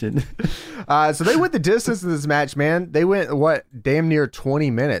that version. So they went the distance in this match, man. They went, damn near 20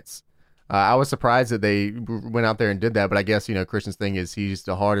 minutes. I was surprised that they went out there and did that, but I guess, Christian's thing is he's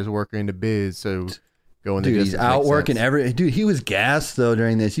the hardest worker in the biz, so going the distance. He's outworking Dude, he was gassed, though,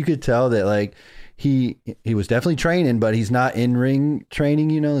 during this. You could tell that, like, he was definitely training, but he's not in-ring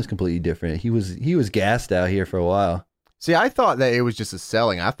training, It's completely different. He was gassed out here for a while. See, I thought that it was just a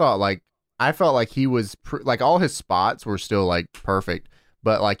selling. I felt like he was, like, all his spots were still, like, perfect,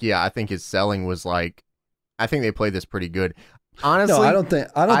 but, like, yeah, I think his selling was, like, I think they played this pretty good. Honestly, no, I don't think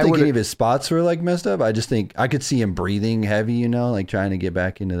any of his spots were like messed up. I just think I could see him breathing heavy, like trying to get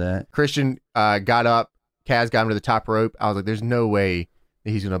back into that. Christian got up, Kaz got him to the top rope. I was like, there's no way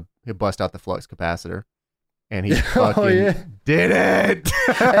that he's gonna bust out the flux capacitor, and he fucking did it.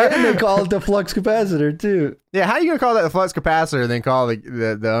 And they call it the flux capacitor too. Yeah, how are you gonna call that the flux capacitor and then call the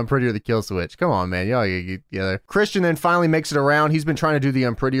Unprettier the kill switch? Come on, man, y'all gotta get together. Christian then finally makes it around. He's been trying to do the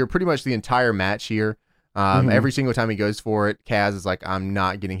Unprettier pretty much the entire match here. Every single time he goes for it, Kaz is like, I'm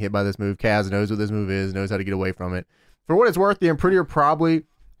not getting hit by this move. Kaz knows what this move is, knows how to get away from it. For what it's worth, the Unprettier probably,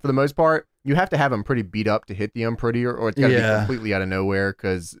 for the most part, you have to have him pretty beat up to hit the Unprettier, or it's got to be completely out of nowhere,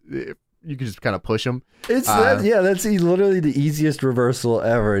 because you can just kind of push him. That's literally the easiest reversal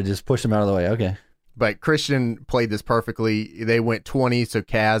ever. Just push him out of the way. Okay. But Christian played this perfectly. They went 20, so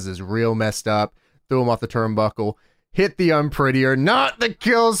Kaz is real messed up. Threw him off the turnbuckle. Hit the Unprettier, not the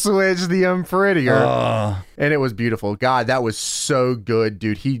kill switch, the Unprettier. And it was beautiful. God, that was so good,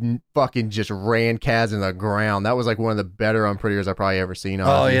 dude. He fucking just ran Kaz in the ground. That was like one of the better Unprettiers I've probably ever seen.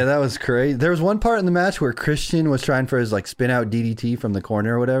 Yeah, that was great. There was one part in the match where Christian was trying for his like spin out DDT from the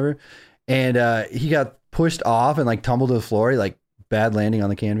corner or whatever, and he got pushed off and like tumbled to the floor. He, like, bad landing on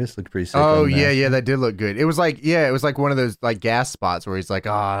the canvas. Looked pretty sick. Oh, yeah, that did look good. It was like one of those like gas spots where he's like,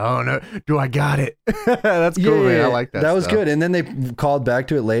 oh no, do I got it? That's cool, man. I like that. That was good. And then they called back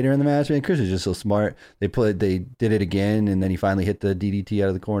to it later in the match. I mean, Chris is just so smart. They did it again, and then he finally hit the DDT out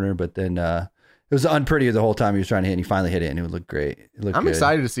of the corner. But then it was Unprettier the whole time he was trying to hit, and he finally hit it, and it would look great. I'm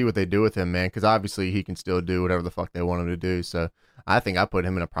excited to see what they do with him, man, because obviously he can still do whatever the fuck they want him to do. So I think I put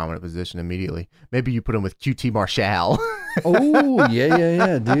him in a prominent position immediately. Maybe you put him with QT Marshall. Oh,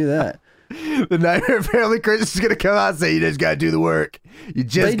 yeah. Do that. The Nightmare Family Chris is going to come out and say, you just got to do the work. You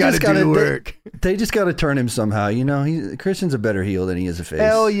just got to do the work. They just got to turn him somehow. Christian's a better heel than he is a face.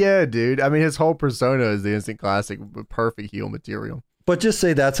 Hell yeah, dude. I mean, his whole persona is the instant classic, perfect heel material. But just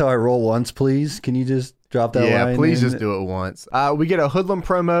say, that's how I roll once, please. Can you just drop that line? Yeah, please just do it once. We get a Hoodlum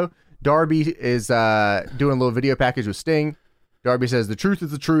promo. Darby is doing a little video package with Sting. Darby says, the truth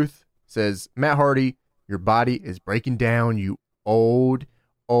is the truth. Says, Matt Hardy, your body is breaking down, you old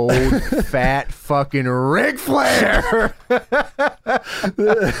fat fucking Ric Flair.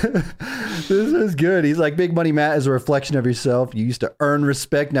 This is good. He's like, Big Money Matt is a reflection of yourself. You used to earn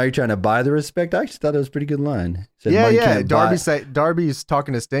respect. Now you're trying to buy the respect. I actually thought it was a pretty good line. Said, Darby's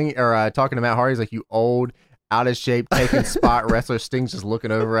talking to Sting, or talking to Matt Hardy. He's like, you old, out of shape, taking spot wrestler. Sting's just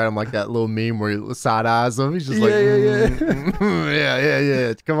looking over at him like that little meme where he side eyes him. He's just yeah.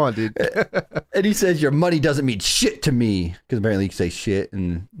 Come on, dude. And he says, your money doesn't mean shit to me, because apparently you can say shit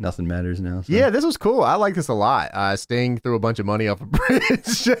and nothing matters now. So. Yeah, this was cool. I like this a lot. Sting threw a bunch of money off a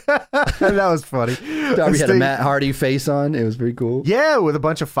bridge. That was funny. Darby had a Matt Hardy face on. It was pretty cool. Yeah, with a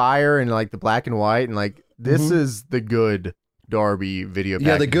bunch of fire and like the black and white, and like this is the good Darby video package.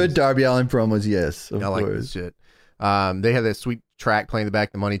 Yeah, the good Darby Allin promos, yes. I like this shit. They have that sweet track playing in the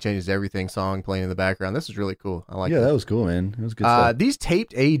back, the Money Changes Everything song playing in the background. This is really cool. I like it. Yeah, that was cool, man. It was good stuff. These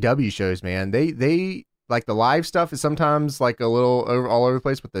taped AEW shows, man, they like the live stuff is sometimes like a little all over the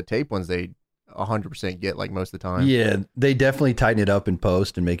place, but the tape ones, they 100% get like most of the time. Yeah, they definitely tighten it up in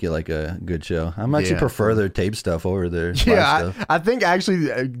post and make it like a good show. I actually prefer their tape stuff over their live stuff. I think actually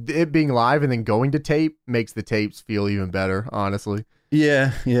it being live and then going to tape makes the tapes feel even better, honestly.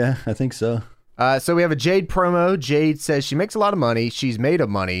 Yeah, I think so. So we have a Jade promo. Jade says she makes a lot of money. She's made of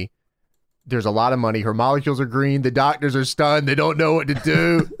money. There's a lot of money. Her molecules are green. The doctors are stunned. They don't know what to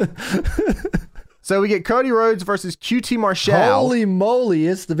do. So we get Cody Rhodes versus QT Marshall. Holy moly,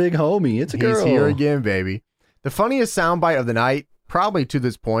 it's the big homie. It's a girl. He's here again, baby. The funniest soundbite of the night, probably to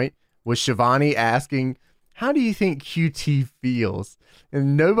this point, was Shivani asking, how do you think QT feels?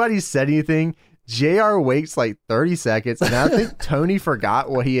 And nobody said anything. JR waits like 30 seconds, and I think Tony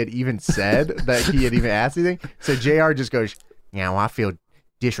forgot what he had even said, that he had even asked anything. So JR just goes, yeah, well, I feel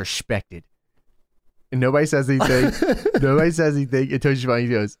disrespected. And nobody says anything. And Tony Shivani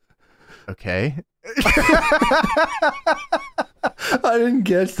goes, okay. I didn't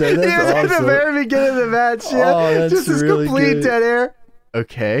catch that. That's awesome. At the very beginning of the match, yeah. Oh, that's just this really complete good. dead air.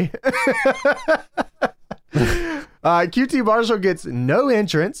 Okay. QT Marshall gets no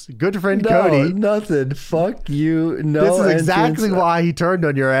entrance. Good friend Cody. Nothing. Fuck you. No. This is exactly why he turned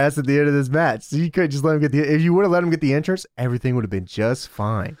on your ass at the end of this match. So you could just let him get if you would have let him get the entrance, everything would have been just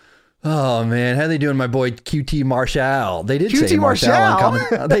fine. Oh man, how they doing, my boy QT Marshall? They did QT say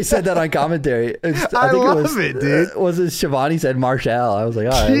Marshall. They said that on commentary. I love it, dude. Was it Shivani said Marshall? I was like,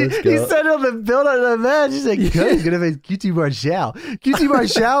 all right, let's go. He said on the build up of the match, he said, Cody's gonna face QT Marshall. QT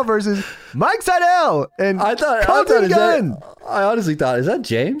Marshall versus Mike Seidel and Colton Gunn. I honestly thought, is that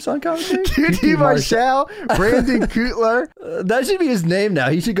James on commentary? QT Marshall, Brandon Cutler. That should be his name now.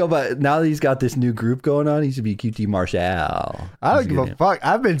 He should go by, now that he's got this new group going on, he should be QT Marshall. I don't give a fuck.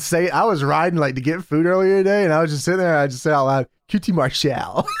 I've been saying, I was riding like to get food earlier today, and I was just sitting there and I just said out loud, QT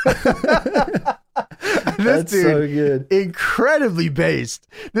Marshall. That's dude, so good. Incredibly based.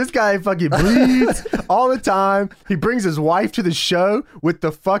 This guy fucking bleeds all the time. He brings his wife to the show with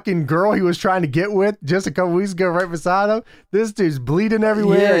the fucking girl he was trying to get with just a couple weeks ago right beside him. This dude's bleeding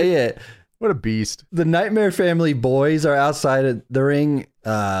everywhere. Yeah. What a beast. The Nightmare Family boys are outside of the ring,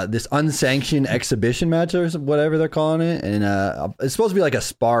 this unsanctioned exhibition match or whatever they're calling it. And it's supposed to be like a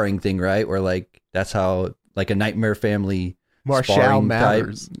sparring thing, right? Where like, that's how like a Nightmare Family Marshall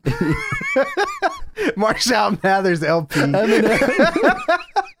Mathers. Marshall Mathers LP. You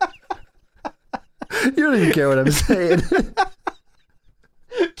don't even care what I'm saying.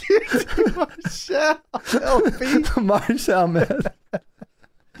 Marshall LP. Marshall Mathers.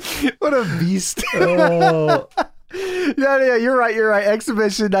 What a beast. Yeah, you're right.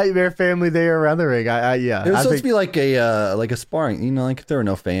 Exhibition Nightmare Family there around the ring. Yeah. It was supposed to be like a sparring, you know, like if there were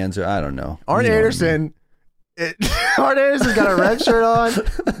no fans or I don't know. Arn Anderson. Arn Anderson's got a red shirt on,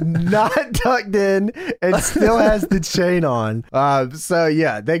 not tucked in, and still has the chain on. So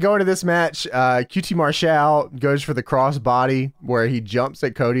yeah, they go into this match. QT Marshall goes for the crossbody where he jumps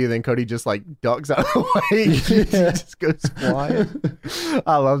at Cody, and then Cody just like ducks out of the way. He just goes flying.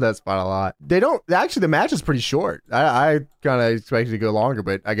 I love that spot a lot. They don't actually. The match is pretty short. I kind of expected it to go longer,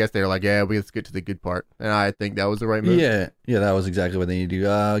 but I guess they're like, yeah, let's get to the good part, and I think that was the right move. Yeah, that was exactly what they need to do.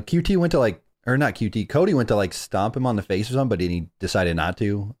 QT went to like. Or not QT. Cody went to like stomp him on the face or something, but he decided not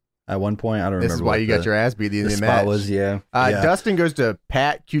to at one point. I don't remember. This is why you got your ass beat at the end of the match. Spot was, yeah. Dustin goes to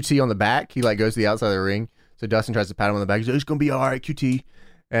pat QT on the back. He like goes to the outside of the ring. So Dustin tries to pat him on the back. He's like, it's going to be all right, QT.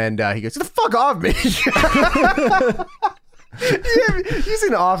 And he goes, get the fuck off me. You've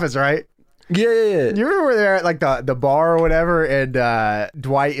seen The Office, right? Yeah. You remember where they're at like the bar or whatever, and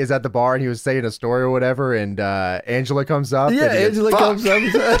Dwight is at the bar and he was saying a story or whatever, and Angela comes up. Yeah, Angela comes up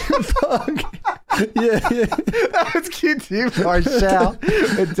and says, fuck. Yeah. That was QT Marshall.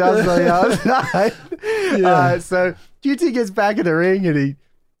 It does on the outside. Yeah. So QT gets back in the ring and he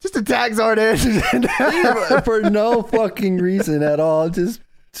just attacks Arn Anderson. For no fucking reason at all. Just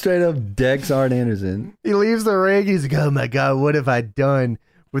straight up decks Arn Anderson. He leaves the ring. He's like, oh my God, what have I done?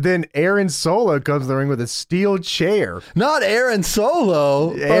 But then Aaron Solo comes to the ring with a steel chair. Not Aaron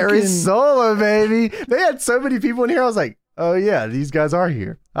Solo. Aaron Solo, baby. They had so many people in here. I was like, oh yeah, these guys are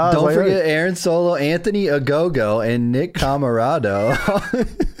here. Don't forget Aaron Solo, Anthony Ogogo, and Nick Camarado.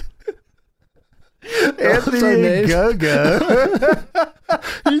 Anthony Ogogo.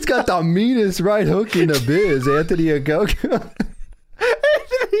 He's got the meanest right hook in the biz, Anthony Ogogo.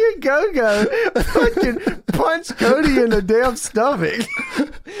 Anthony Ogogo fucking punched Cody in the damn stomach.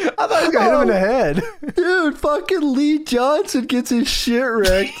 I thought he was going to hit him in the head. Dude, fucking Lee Johnson gets his shit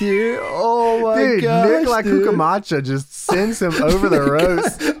wrecked here. Oh my god. Nick La Cucamacha just sends him over the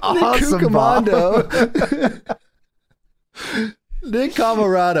ropes. Awesome, Nick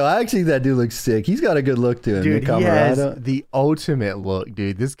Camarado. I actually think that dude looks sick. He's got a good look to him. Dude, Nick he Camarado. has the ultimate look,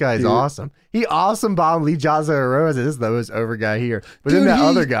 dude. This guy's awesome. He awesome bombed Lee Johnson Rose. This is the most over guy here. But then that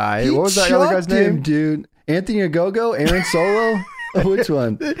other guy, what was that other guy's name? Dude, Anthony Ogogo, Aaron Solo. Which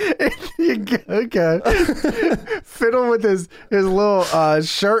one? Okay. Fiddle with his little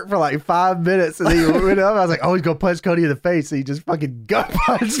shirt for like 5 minutes, and then he went up. I was like, oh, he's gonna punch Cody in the face. So he just fucking gut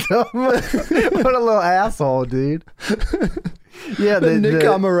punched him. What a little asshole, dude. Yeah, Nick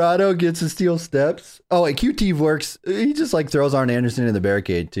Camarado gets to steal steps. Oh, wait, QT works. He just like throws Arn Anderson in the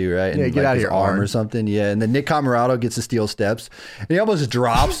barricade too, right? And, yeah, get out of his your arm or something. Yeah, and then Nick Camarado gets to steal steps. And he almost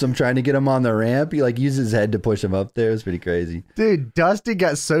drops him trying to get him on the ramp. He like uses his head to push him up there. It's pretty crazy. Dude, Dusty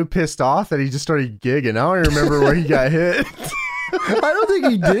got so pissed off that he just started gigging. I don't even remember where he got hit. I don't think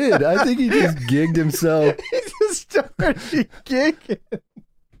he did. I think he just gigged himself. He just started gigging.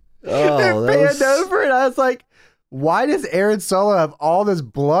 Oh, and panned over, and I was like, why does Aaron Solo have all this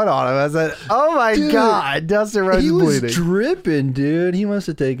blood on him? I said, oh my God, Dustin Rhodes is bleeding. He was dripping, dude. He must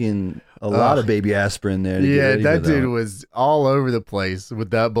have taken a lot of baby aspirin there. Yeah, that dude was all over the place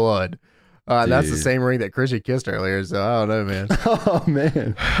with that blood. That's the same ring that Christian kissed earlier, so I don't know, man. Oh,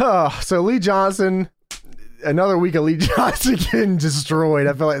 man. So Lee Johnson, another week of Lee Johnson getting destroyed.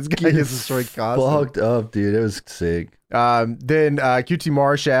 I feel like this guy gets destroyed constantly. Fucked up, dude. It was sick. Then QT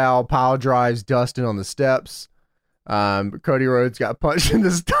Marshall pile drives Dustin on the steps. Cody Rhodes got punched in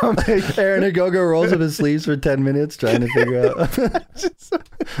the stomach. Aaron Ogogo rolls up his sleeves for 10 minutes trying to figure out.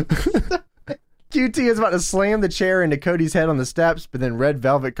 QT is about to slam the chair into Cody's head on the steps, but then Red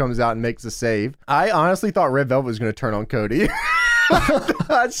Velvet comes out and makes a save. I honestly thought Red Velvet was going to turn on Cody. I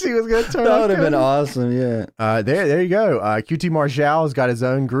thought she was going to turn on Cody. That would have been awesome, yeah. There you go. QT Marshall has got his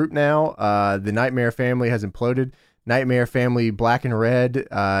own group now. The Nightmare family has imploded. Nightmare Family Black and Red,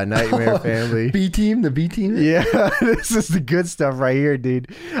 Nightmare Family B-Team, the B-Team. Yeah, this is the good stuff right here,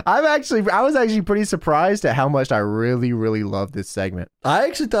 dude. I was actually pretty surprised at how much I really, really love this segment. I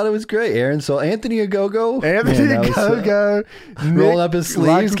actually thought it was great. Anthony Ogogo. Rolling up his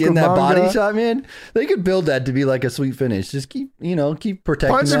sleeves, getting that body shot, man. They could build that to be like a sweet finish. Just keep protecting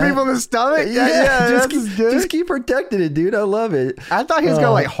punching people in the stomach. Just keep protecting it, dude. I love it. I thought he was gonna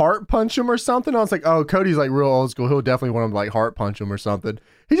like heart punch him or something. I was like, oh, Cody's like real old school. He'll definitely want him to like heart punch him or something.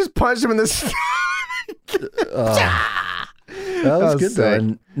 He just punched him in the stomach. That was good though.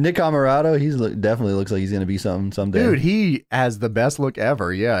 And Nick Camarado, definitely looks like he's gonna be something someday. Dude, he has the best look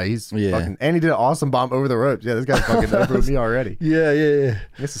ever. Yeah, fucking, and he did an awesome bomb over the ropes. Yeah, this guy's fucking over with me already. Yeah.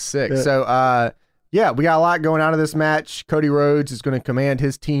 This is sick. Yeah. So, we got a lot going out of this match. Cody Rhodes is going to command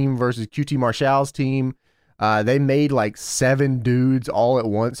his team versus QT Marshall's team. They made like 7 dudes all at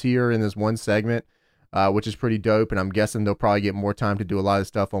once here in this one segment, which is pretty dope. And I'm guessing they'll probably get more time to do a lot of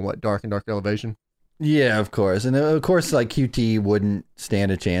stuff on Dark and Dark Elevation. Yeah, of course. And of course, like QT wouldn't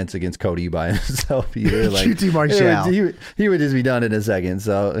stand a chance against Cody by himself either. Like QT Marshall. He would just be done in a second.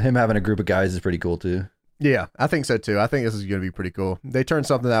 So him having a group of guys is pretty cool too. Yeah, I think so too. I think this is going to be pretty cool. They turned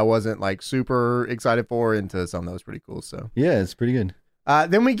something that I wasn't like super excited for into something that was pretty cool. So yeah, it's pretty good.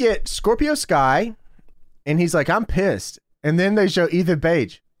 Then we get Scorpio Sky, and he's like, I'm pissed. And then they show Ethan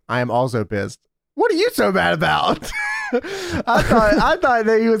Page. I am also pissed. What are you so mad about? I thought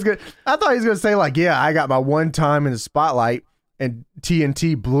he was gonna say like, yeah, I got my one time in the spotlight and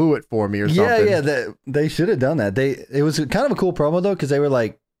TNT blew it for me or something. Yeah, they should have done that. It was kind of a cool promo though, because they were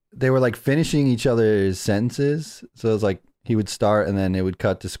like finishing each other's sentences. So it was like he would start and then it would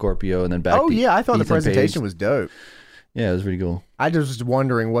cut to Scorpio and then back. Oh to yeah, I thought Ethan the presentation Page. was dope. Yeah, it was pretty cool. I just was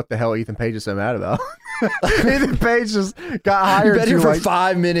wondering what the hell Ethan Page is so mad about. Ethan Page just got hired. You've been here for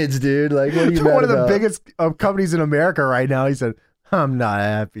 5 minutes, dude. Like, what are you mad one about? of the biggest companies in America right now. He said, I'm not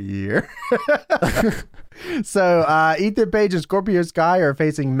happy here. So Ethan Page and Scorpio Sky are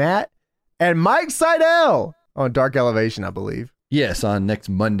facing Matt and Mike Seidel on Dark Elevation, I believe. Yes, on next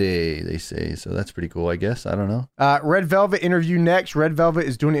Monday, they say. So that's pretty cool, I guess. I don't know. Red Velvet interview next. Red Velvet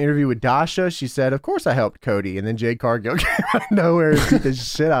is doing an interview with Dasha. She said, of course I helped Cody. And then Jade Cargill came out of nowhere and beat the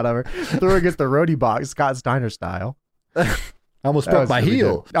shit out of her. Threw her against the roadie box, Scott Steiner style. I almost broke my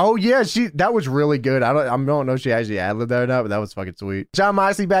heel. Good. Oh, yeah. That was really good. I don't know if she actually ad-libbed that or not, but that was fucking sweet. Jon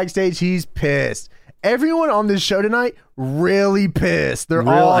Moxley backstage. He's pissed. Everyone on this show tonight really pissed. They're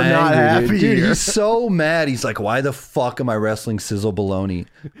all angry, not happy. Dude, he's so mad. He's like, why the fuck am I wrestling Sizzle Baloney?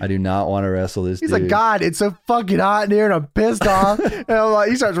 I do not want to wrestle this dude. He's like, God, it's so fucking hot in here and I'm pissed off. And I'm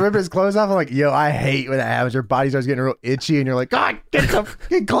like, he starts ripping his clothes off. I'm like, yo, I hate when that happens. Your body starts getting real itchy and you're like, God, get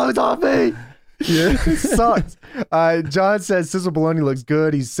clothes off me. Yeah, it sucks. John says Sizzle Baloney looks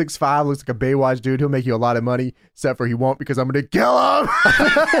good. He's 6'5", looks like a Baywatch dude. He'll make you a lot of money, except for he won't because I'm going to kill him.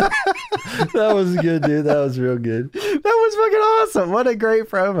 That was good, dude. That was real good. was fucking awesome. What a great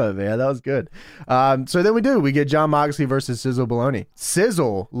promo, man. That was good. So then we get Jon Moxley versus Sizzle Baloney.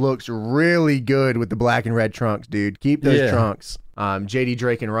 Sizzle looks really good with the black and red trunks, dude. Keep those trunks. JD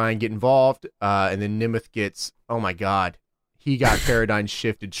Drake and Ryan get involved, and then Nemeth gets, oh my God, he got paradigm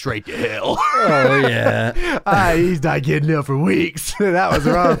shifted straight to hell. Oh, yeah. He's not getting up for weeks. That was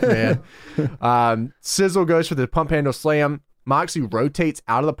rough, man. Sizzle goes for the pump handle slam. Moxley rotates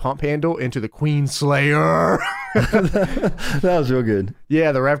out of the pump handle into the Queen Slayer. That was real good.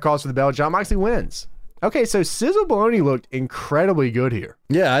 Yeah, the ref calls for the bell. Jon Moxley wins. Okay, so Sizzle Baloney looked incredibly good here.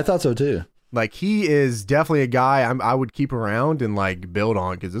 Yeah, I thought so too. Like, he is definitely a guy I would keep around and like build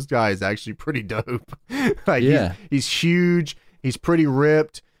on, because this guy is actually pretty dope. Like, yeah, he's huge. He's pretty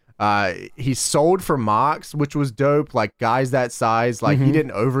ripped. He's sold for Mox, which was dope. Like, guys that size, like he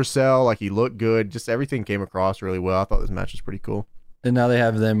didn't oversell. Like, he looked good. Just everything came across really well. I thought this match was pretty cool. And now they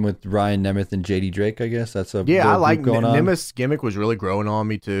have them with Ryan Nemeth and JD Drake, I guess. That's a I like Nemeth's gimmick was really growing on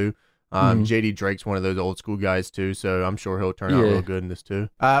me too. JD Drake's one of those old school guys too, so I'm sure he'll turn out real good in this too.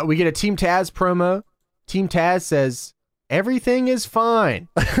 We get a Team Taz promo. Team Taz says, everything is fine.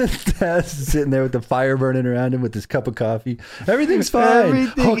 Taz is sitting there with the fire burning around him with his cup of coffee. Everything's fine.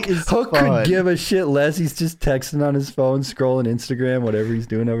 Hook could give a shit less. He's just texting on his phone, scrolling Instagram, whatever he's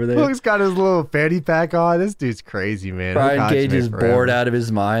doing over there. Hook's got his little fanny pack on. This dude's crazy, man. Brian Cage is bored out of his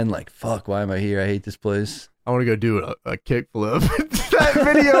mind. Like, fuck, why am I here? I hate this place. I want to go do a kickflip. That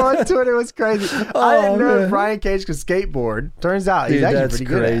video on Twitter was crazy. I didn't know Brian Cage could skateboard. Turns out he's actually pretty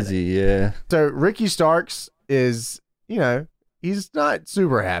good at it. Crazy, yeah. So Ricky Starks is, he's not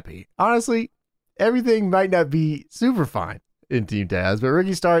super happy. Honestly, everything might not be super fine in Team Taz, but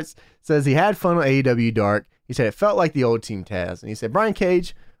Ricky Starks says he had fun on AEW Dark. He said it felt like the old Team Taz. And he said, Brian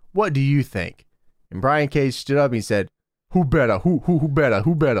Cage, what do you think? And Brian Cage stood up and he said, who better? Who better?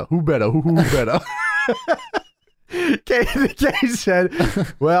 Who better? Who better? Who better? Cage said,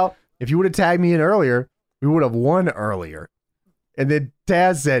 well, if you would have tagged me in earlier, we would have won earlier. And then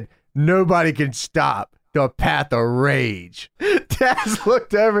Taz said, nobody can stop the path of rage. Taz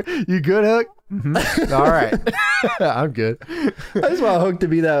looked over. You good, Hook? Mm-hmm. All right. I'm good. I just want Hook to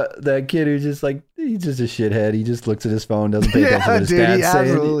be that kid who's just like, he's just a shithead. He just looks at his phone, doesn't pay attention to what his dad's saying.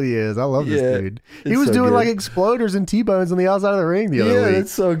 He absolutely is. I love this dude. He was doing like exploders and T-bones on the outside of the ring the other week. Yeah,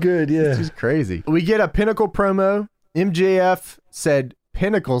 that's so good. Yeah. It's just crazy. We get a Pinnacle promo. MJF said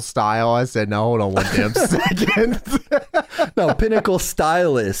Pinnacle style. I said, no, hold on one damn second. No, Pinnacle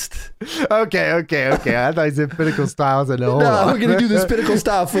stylist. Okay. I thought he said Pinnacle style. I said, no, hold on. We're going to do this Pinnacle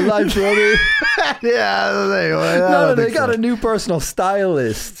style for life, brother. Yeah. They got a new personal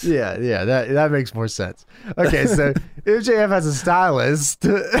stylist. Yeah, that makes more sense. Okay, so MJF has a stylist.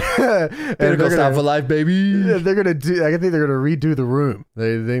 Pinnacle style for life, baby. They're going to do, I think they're going to redo the room.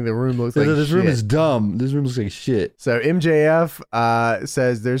 They think the room looks like this room is dumb. This room looks like shit. So MJF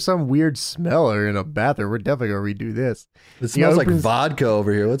says there's some weird smeller in a bathroom. We're definitely going to redo this. It smells like vodka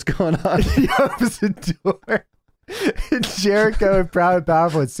over here. What's going on? He opens the door. And Jericho and Proud and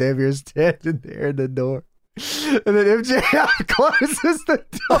Powerful and Sammy are standing there in the door. And then MJF closes the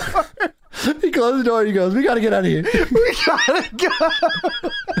door. He closes the door and he goes, we got to get out of here. We got to go.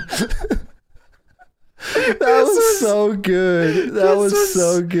 That was so good. That was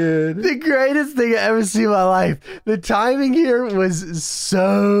so good. The greatest thing I ever seen in my life. The timing here was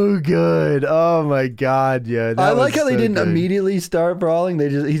so good. Oh my God, yeah. I like how they didn't immediately start brawling.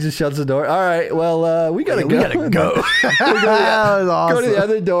 He just shuts the door. All right, well, we gotta go. We gotta go. That was awesome. Go to the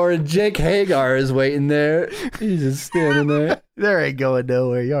other door, and Jake Hagar is waiting there. He's just standing there. There ain't going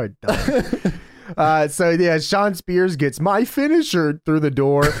nowhere. You're done. Sean Spears gets my finisher through the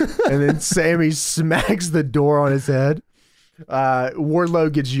door, and then Sammy smacks the door on his head.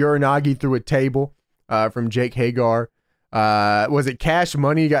 Wardlow gets Uranagi through a table from Jake Hagar. Was it Cash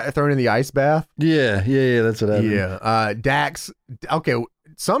Money got thrown in the ice bath? Yeah, that's what happened. Yeah. Dax. Okay,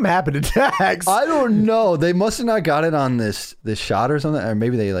 something happened to Dax. I don't know. They must have not got it on this shot or something, or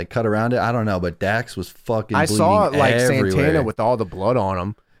maybe they like cut around it. I don't know, but Dax was fucking bleeding saw like everywhere. Santana with all the blood on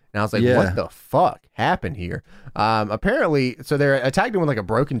him. And I was like, what the fuck happened here? Apparently, so they're attacked him with like a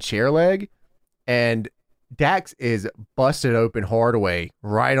broken chair leg, and Dax is busted open hard away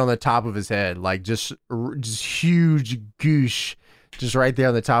right on the top of his head. Like just huge goosh just right there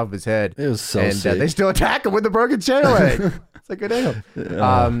on the top of his head. It was so sick. They still attack him with the broken chair leg. It's like, good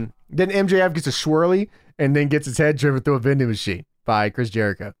damn. Then MJF gets a swirly and then gets his head driven through a vending machine by Chris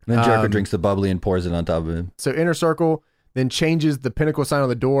Jericho. And then Jericho drinks the bubbly and pours it on top of him. So Inner Circle then changes the Pinnacle sign on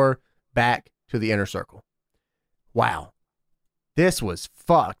the door back to the Inner Circle. Wow. This was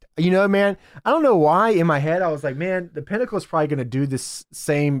fucked. You know, man, I don't know why in my head I was like, man, the Pinnacle is probably going to do this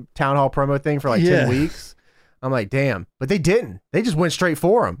same Town Hall promo thing for like 10 weeks. I'm like, damn, but they didn't. They just went straight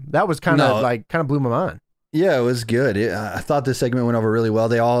for him. That was kind of blew my mind. Yeah, it was good. I thought this segment went over really well.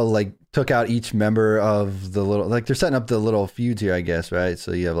 They all like took out each member of the little, like they're setting up the little feuds here, I guess, right?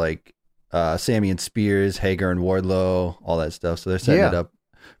 So you have like Sammy and Spears, Hager and Wardlow, all that stuff. So they're setting it up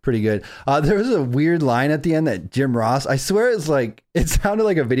pretty good. There was a weird line at the end that Jim Ross, I swear it's like, it sounded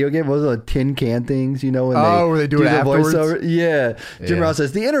like a video game. What was it, tin can things, you know, when where they do it afterwards? Voiceover? Yeah. Jim Ross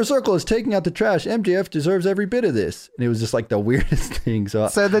says, the inner circle is taking out the trash. MJF deserves every bit of this. And it was just like the weirdest thing. So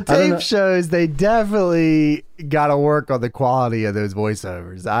the tape shows they definitely got to work on the quality of those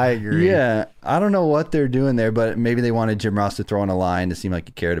voiceovers. I agree. Yeah. I don't know what they're doing there, but maybe they wanted Jim Ross to throw in a line to seem like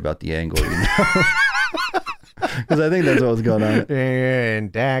he cared about the angle, you know? Because I think that's what was going on.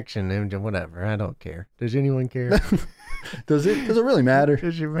 And action and whatever. I don't care. Does anyone care? Does it really matter?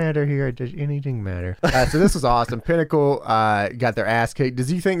 Does it matter here? Does anything matter? So this was awesome. Pinnacle got their ass kicked.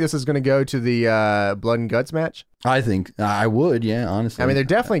 Does you think this is going to go to the Blood and Guts match? I think I would. Yeah, honestly. I mean, they're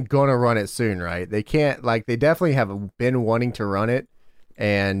definitely going to run it soon, right? They can't, like, they definitely have been wanting to run it.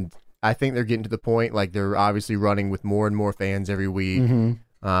 And I think they're getting to the point, like, they're obviously running with more and more fans every week. Mm-hmm.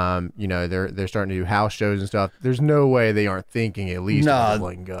 You know, they're starting to do house shows and stuff. There's no way they aren't thinking at least of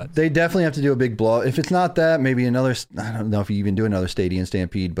Blood and Guts. They definitely have to do a big blow. If it's not that, maybe another, I don't know if you even do another Stadium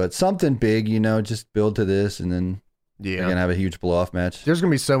Stampede, but something big, you know, just build to this and then you're going to have a huge blow-off match. There's going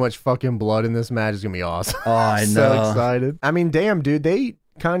to be so much fucking blood in this match. It's going to be awesome. Oh, I know. So excited. I mean, damn, dude, they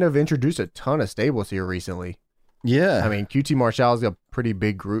kind of introduced a ton of stables here recently. Yeah. I mean, QT Marshall's got a pretty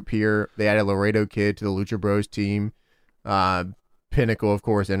big group here. They added Laredo Kid to the Lucha Bros team. Pinnacle, of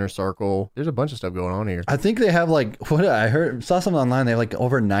course, Inner Circle. There's a bunch of stuff going on here. I think they have like, what I saw something online. They have like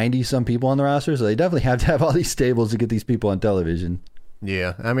over 90 some people on the roster, so they definitely have to have all these stables to get these people on television.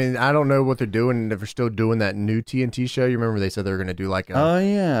 Yeah, I mean, I don't know what they're doing. If they're still doing that new TNT show, you remember they said they were going to do like a oh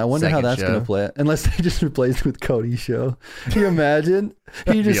yeah, I wonder how that's going to play. Unless they just replace it with Cody's show. Can you imagine?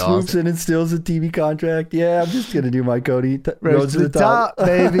 He just swoops in and steals the TV contract. Yeah, I'm just going to do my Cody. Rose to the top,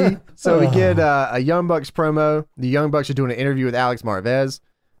 baby. So we get a Young Bucks promo. The Young Bucks are doing an interview with Alex Marvez.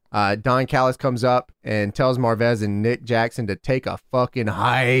 Don Callis comes up and tells Marvez and Nick Jackson to take a fucking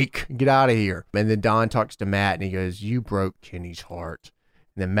hike. Get out of here. And then Don talks to Matt and he goes, you broke Kenny's heart.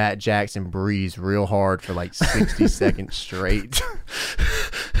 And then Matt Jackson breathes real hard for like 60 seconds straight.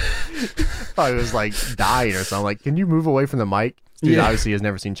 Thought it was like dying or something. Like, can you move away from the mic? Dude obviously has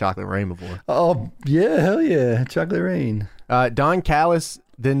never seen Chocolate Rain before. Oh, yeah, hell yeah. Chocolate Rain. Don Callis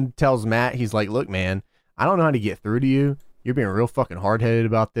then tells Matt, he's like, look, man, I don't know how to get through to you. You're being real fucking hard-headed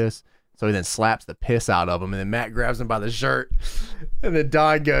about this. So he then slaps the piss out of him, and then Matt grabs him by the shirt. And then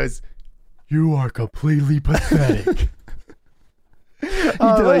Don goes, you are completely pathetic. Like,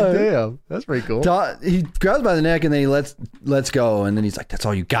 damn, that's pretty cool. He grabs by the neck and then he lets go, and then he's like, that's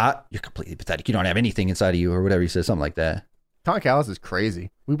all you got? You're completely pathetic. You don't have anything inside of you, or whatever he says, something like that. Don Callis is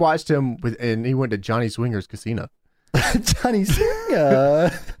crazy. We watched him and he went to Johnny Swinger's casino. Johnny Swinger.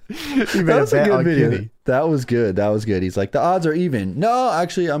 That was a good video. Kenny. That was good. He's like, the odds are even. No,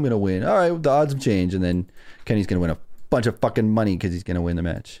 actually, I'm going to win. All right, the odds have changed. And then Kenny's going to win a bunch of fucking money because he's going to win the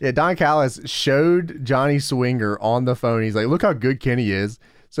match. Yeah, Don Callis showed Johnny Swinger on the phone. He's like, look how good Kenny is.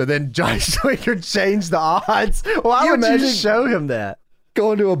 So then Johnny Swinger changed the odds. Why would you show him that?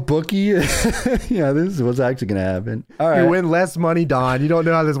 Going to a bookie. Yeah, this is what's actually going to happen. All right. You win less money, Don. You don't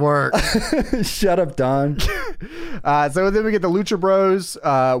know how this works. Shut up, Don. So then we get the Lucha Bros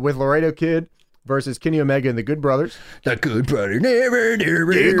with Laredo Kid versus Kenny Omega and the Good Brothers. The Good Brothers. Never.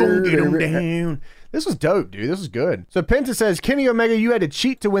 They're gonna get them down. This was dope, dude. This was good. So Penta says, Kenny Omega, you had to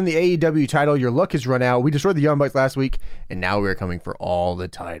cheat to win the AEW title. Your luck has run out. We destroyed the Young Bucks last week, and now we're coming for all the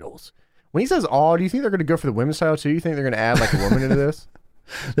titles. When he says all, do you think they're going to go for the women's title too? You think they're going to add like a woman into this?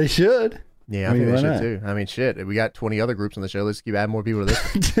 They should. Yeah, I think they should too. I mean, shit. We got 20 other groups on the show. Let's keep adding more people to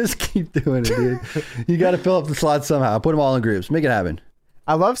this. Just keep doing it, dude. You got to fill up the slots somehow. Put them all in groups. Make it happen.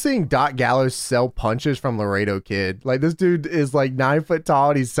 I love seeing Doc Gallows sell punches from Laredo Kid. Like, this dude is like 9 foot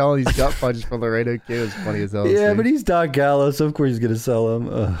tall and he's selling these gut punches from Laredo Kid. It's funny as hell. Yeah, but he's Doc Gallows, so of course he's going to sell them.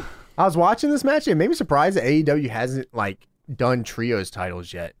 Ugh. I was watching this match and it made me surprised that AEW hasn't like done trios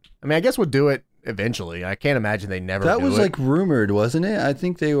titles yet. I mean, I guess we'll do it eventually. I can't imagine they never That do was it. like rumored, wasn't it? I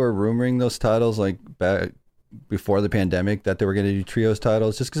think they were rumoring those titles like back before the pandemic that they were going to do trios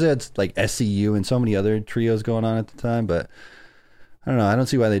titles just because they had like SCU and so many other trios going on at the time. But I don't know. I don't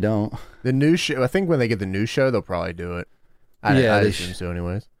see why they don't. The new show, I think when they get the new show, they'll probably do it. I assume so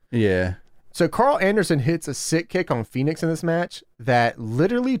anyways. Yeah. So Carl Anderson hits a sick kick on Phoenix in this match that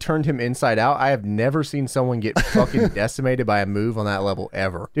literally turned him inside out. I have never seen someone get fucking decimated by a move on that level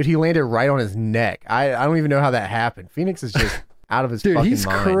ever. Dude, he landed right on his neck. I don't even know how that happened. Phoenix is just, out of his fucking mind. Dude, he's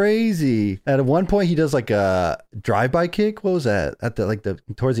crazy. At one point, he does like a drive-by kick. What was that? At the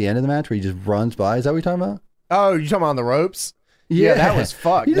towards the end of the match where he just runs by. Is that what you're talking about? Oh, you're talking about on the ropes? Yeah, that was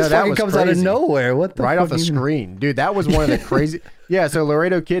fucked. He just that fucking comes out of nowhere. What the right fuck off the screen, dude. That was one of the crazy. Yeah, so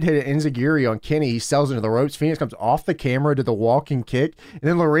Laredo Kid hit an enziguri on Kenny. He sells into the ropes. Phoenix comes off the camera to the walking kick, and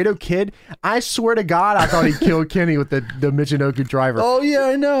then Laredo Kid. I swear to God, I thought he killed Kenny with the Michinoku driver. Oh yeah,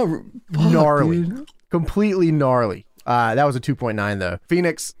 I know. Gnarly, Dude. Completely gnarly. That was a 2.9 though.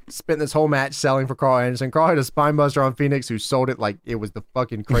 Phoenix spent this whole match selling for Carl Anderson. Carl had a spine buster on Phoenix, who sold it like it was the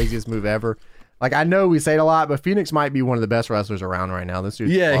fucking craziest move ever. Like, I know we say it a lot, but Phoenix might be one of the best wrestlers around right now. This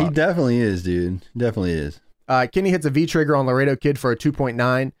dude's Yeah, fucked. he definitely is, dude. Definitely is. Kenny hits a V-trigger on Laredo Kid for a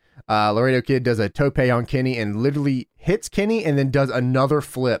 2.9. Laredo Kid does a tope on Kenny and literally hits Kenny and then does another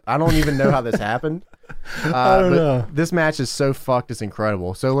flip. I don't even know how this happened. I don't know. This match is so fucked, it's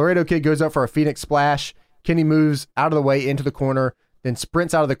incredible. So Laredo Kid goes up for a Phoenix splash. Kenny moves out of the way into the corner, then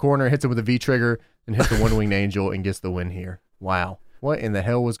sprints out of the corner, hits him with a V-trigger, and hits the one-winged angel and gets the win here. Wow. What in the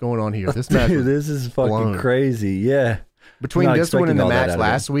hell was going on here? This match Dude, this is fucking blown. crazy. Yeah. Between this one and the match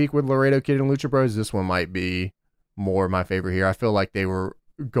last week with Laredo Kid and Lucha Bros, this one might be more my favorite here. I feel like they were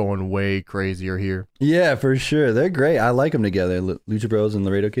going way crazier here. Yeah, for sure. They're great. I like them together, Lucha Bros and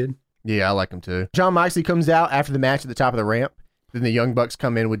Laredo Kid. Yeah, I like them too. John Moxley comes out after the match at the top of the ramp. Then the Young Bucks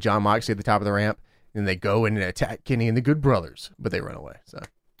come in with John Moxley at the top of the ramp. And they go in and attack Kenny and the Good Brothers, but they run away.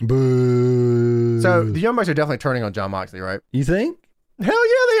 Boo. So the Young Bucks are definitely turning on John Moxley, right? You think? Hell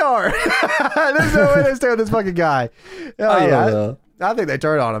yeah, they are. There's no way they stay with this fucking guy. I don't know. I think they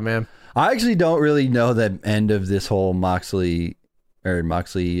turned on him, man. I actually don't really know the end of this whole Moxley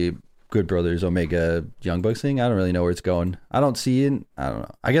Good Brothers Omega Young Bucks thing. I don't really know where it's going. I don't see it. I don't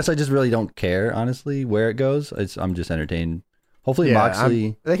know. I guess I just really don't care, honestly, where it goes. I'm just entertained. Hopefully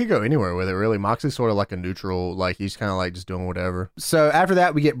Moxley... they could go anywhere with it, really. Moxley's sort of like a neutral, like he's kind of like just doing whatever. So after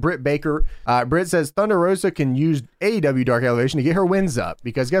that, we get Britt Baker. Britt says Thunder Rosa can use AEW Dark Elevation to get her wins up.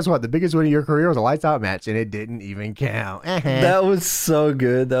 Because guess what? The biggest win of your career was a lights out match, and it didn't even count. That was so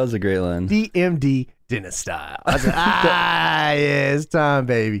good. That was a great line. DMD Dennis style. I was like, yeah, it's time,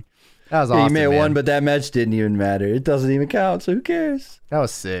 baby. That was awesome, You may have man. won, but that match didn't even matter. It doesn't even count, so who cares? That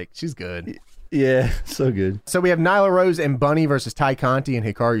was sick. She's good. Yeah, so good. So we have Nyla Rose and Bunny versus Ty Conti and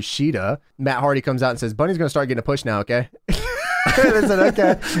Hikaru Shida. Matt Hardy comes out and says, Bunny's going to start getting a push now, okay? They said,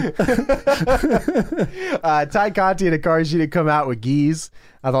 okay. Ty Conti and Hikaru Shida come out with geese.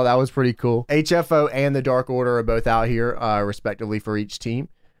 I thought that was pretty cool. HFO and the Dark Order are both out here, respectively, for each team.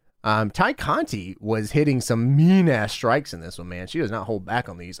 Ty Conti was hitting some mean-ass strikes in this one, man. She does not hold back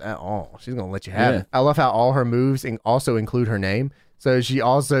on these at all. She's going to let you have it. I love how all her moves also include her name. So she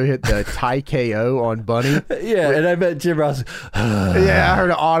also hit the Thai KO on Bunny. Yeah, and I bet Jim Ross... Yeah, I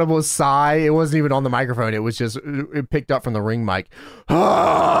heard an audible sigh. It wasn't even on the microphone. It was just it picked up from the ring mic.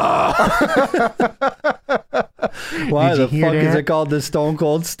 Why the fuck is it called the Stone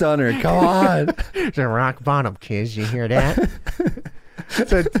Cold Stunner? Come on. It's a rock bottom, kids. You hear that?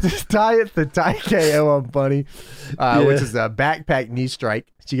 So Ty hit the Thai KO on Bunny, which is a backpack knee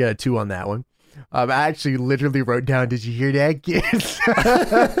strike. She got a 2 on that one. I actually literally wrote down, did you hear that, kids?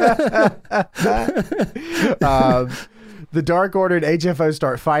 The Dark Order and HFO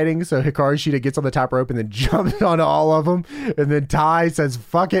start fighting, so Hikaru Shida gets on the top rope and then jumps onto all of them. And then Ty says,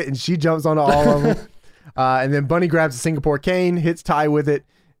 fuck it, and she jumps onto all of them. And then Bunny grabs a Singapore cane, hits Ty with it,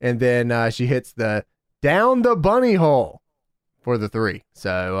 and then she hits the down the bunny hole for the 3.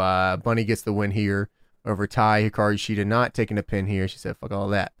 So Bunny gets the win here over Ty. Hikaru Shida not taking a pin here. She said, fuck all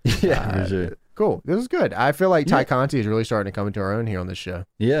that. Yeah, for sure. Cool. This is good. I feel like Ty Conti is really starting to come into her own here on this show.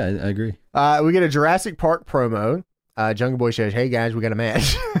 Yeah, I agree. We get a Jurassic Park promo. Jungle Boy says, hey guys, we got a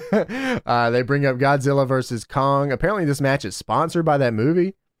match. They bring up Godzilla versus Kong. Apparently this match is sponsored by that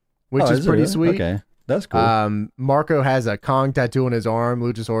movie, which is pretty sweet. Okay, that's cool. Marco has a Kong tattoo on his arm.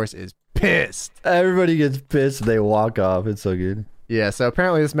 Luchasaurus is pissed. Everybody gets pissed. They walk off. It's so good. Yeah, so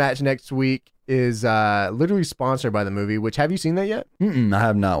apparently this match next week is literally sponsored by the movie, which, have you seen that yet? I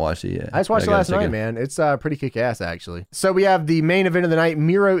have not watched it yet. I just watched it last night, man. It's pretty kick-ass, actually. So we have the main event of the night,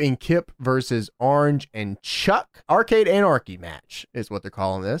 Miro and Kip versus Orange and Chuck. Arcade Anarchy match is what they're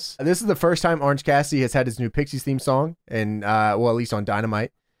calling this. This is the first time Orange Cassidy has had his new Pixies theme song, and well, at least on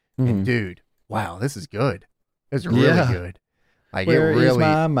Dynamite. And dude, wow, this is good. It's really good. Like, Where it really, is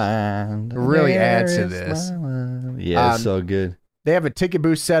my mind? really Where adds to is this. my mind? Yeah, it's so good. They have a ticket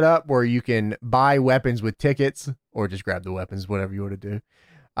booth set up where you can buy weapons with tickets or just grab the weapons, whatever you want to do.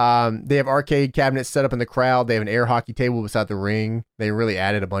 They have arcade cabinets set up in the crowd. They have an air hockey table beside the ring. They really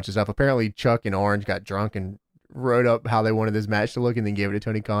added a bunch of stuff. Apparently, Chuck and Orange got drunk and wrote up how they wanted this match to look and then gave it to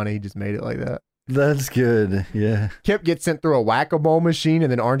Tony Khan. He just made it like that. That's good. Yeah. Kip gets sent through a whack-a-mole machine,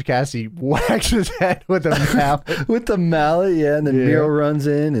 and then Orange Cassidy whacks his head with a mallet. With the mallet, yeah. And then Miro runs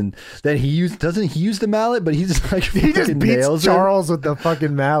in, and then doesn't he use the mallet? But he just like he just beats Charles with the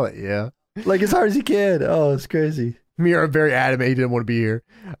fucking mallet. Yeah, like as hard as he can. Oh, it's crazy. Miro very adamant he didn't want to be here.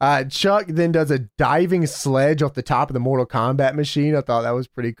 Chuck then does a diving sledge off the top of the Mortal Kombat machine. I thought that was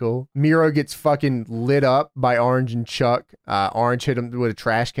pretty cool. Miro gets fucking lit up by Orange and Chuck. Orange hit him with a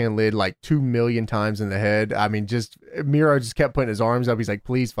trash can lid like 2 million times in the head. I mean, Miro just kept putting his arms up. He's like,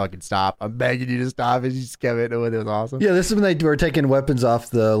 please fucking stop. I'm begging you to stop. And he just kept it. It was awesome. Yeah, this is when they were taking weapons off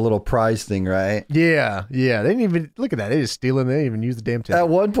the little prize thing, right? Yeah. They didn't even, look at that. They just stealing. They didn't even use the damn ticket. At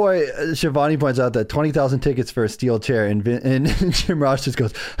one point, Shivani points out that 20,000 tickets for a steel chair, and Jim Ross just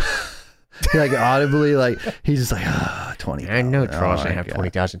goes, like audibly, like he's just like, 20. I know Charles didn't have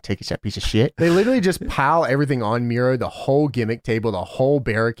 20,000 tickets, that piece of shit. They literally just pile everything on Miro, the whole gimmick table, the whole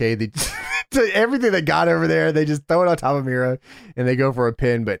barricade, everything they got over there. They just throw it on top of Miro, and they go for a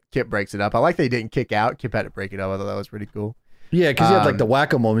pin, but Kip breaks it up. I like they didn't kick out. Kip had to break it up. I thought that was pretty cool. Yeah, because he had like the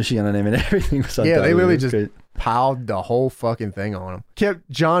whack-a-mole machine on him and everything was on top. Yeah, they literally just piled the whole fucking thing on him. Kept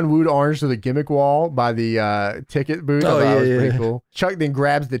John Wooed Orange to the gimmick wall by the ticket booth. Oh, that was pretty cool. Chuck then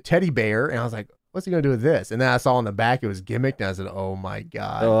grabs the teddy bear, and I was like, what's he going to do with this? And then I saw on the back it was gimmicked, and I said, oh my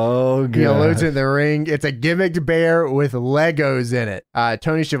God. Oh, God. He loads it in the ring. It's a gimmicked bear with Legos in it.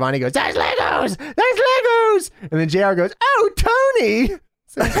 Tony Schiavone goes, there's Legos! There's Legos! And then JR goes, oh, Tony!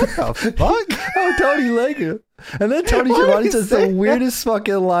 So what the fuck? Oh, Tony Lego. And then Tony Schiavone says the weirdest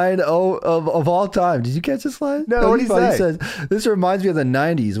fucking line of all time. Did you catch this line? No, what did he say? He says, this reminds me of the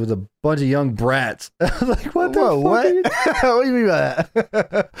 90s with a bunch of young brats. I was like, what the fuck? What? What do you mean by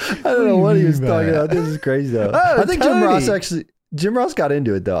that? I don't know what he was talking about. This is crazy, though. Oh, I think Tony. Jim Ross got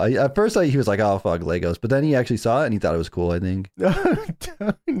into it, though. At first, he was like, oh, fuck Legos. But then he actually saw it, and he thought it was cool, I think.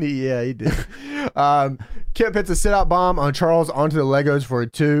 Tony, yeah, he did. Kip hits a sit-out bomb on Charles onto the Legos for a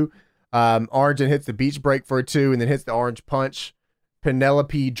 2. Orange then hits the beach break for a 2 and then hits the orange punch.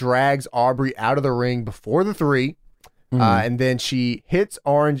 Penelope drags Aubrey out of the ring before the 3. And then she hits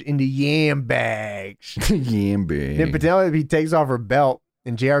Orange into yam bags. Yam bags. Then Penelope takes off her belt,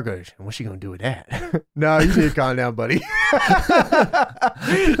 and JR goes, and what's she going to do with that? No, you need to calm down, buddy.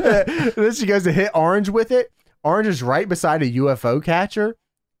 Then she goes to hit Orange with it. Orange is right beside a UFO catcher,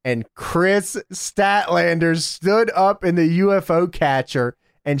 and Chris Statlander stood up in the UFO catcher,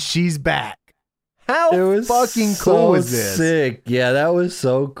 and she's back. How fucking cool was this? Sick. Yeah, that was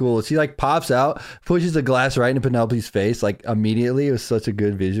so cool. She like pops out, pushes the glass right into Penelope's face, like immediately. It was such a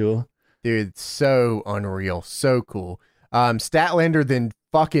good visual. Dude, so unreal. So cool. Statlander then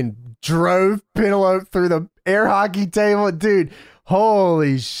fucking drove Penelope through the air hockey table. Dude,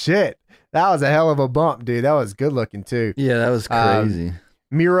 holy shit. That was a hell of a bump, dude. That was good looking too. Yeah, that was crazy.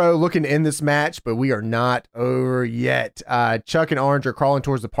 Miro looking to end this match, but we are not over yet. Chuck and Orange are crawling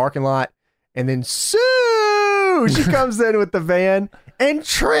towards the parking lot, and then Sue, she comes in with the van, and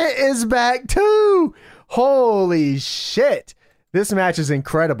Trent is back too. Holy shit. This match is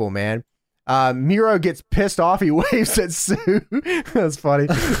incredible, man. Miro gets pissed off. He waves at Sue. That's funny.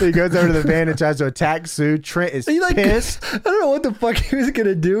 He goes over to the van and tries to attack Sue. Trent is pissed. I don't know what the fuck he was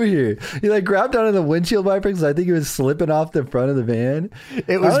gonna do here. He like grabbed onto the windshield wipers. I think he was slipping off the front of the van.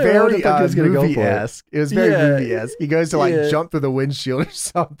 It was very movie-esque. It was very movie-esque. He goes to like jump through the windshield or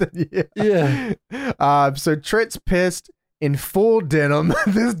something. Yeah. So Trent's pissed. In full denim.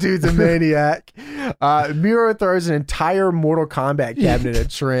 This dude's a maniac. Miro throws an entire Mortal Kombat cabinet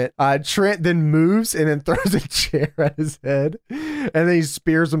at Trent. Trent then moves and then throws a chair at his head. And then he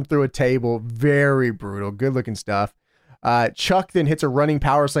spears him through a table. Very brutal. Good looking stuff. Chuck then hits a running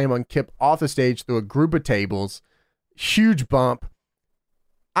power slam on Kip off the stage through a group of tables. Huge bump.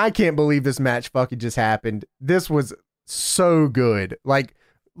 I can't believe this match fucking just happened. This was so good. Like,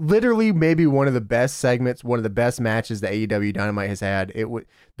 literally maybe one of the best segments, one of the best matches that AEW Dynamite has had.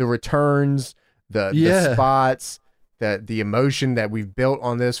 The returns, the spots, the emotion that we've built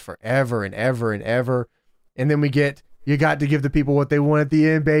on this forever and ever and ever. And then we get, you got to give the people what they want at the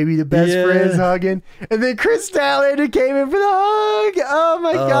end, baby. The best friends hugging. And then Chris Statlander came in for the hug. Oh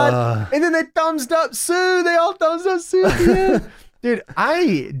my God. And then they thumbs up Sue. They all thumbs up Sue at the end. Dude,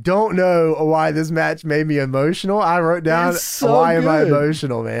 I don't know why this match made me emotional. I wrote down why am I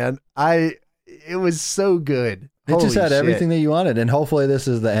emotional, man. It was so good. It just had everything that you wanted, and hopefully this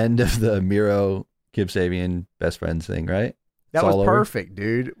is the end of the Miro Kip Sabian best friends thing, right? That was perfect,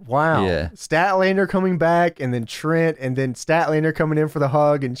 dude. Wow. Yeah. Statlander coming back, and then Trent, and then Statlander coming in for the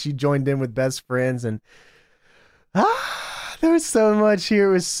hug, and she joined in with best friends, and there was so much here.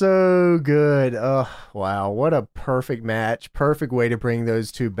 It was so good. Oh, wow. What a perfect match. Perfect way to bring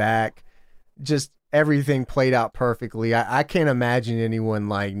those two back. just everything played out perfectly. I can't imagine anyone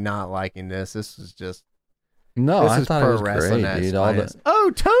like not liking this. This is just I thought it was great, dude.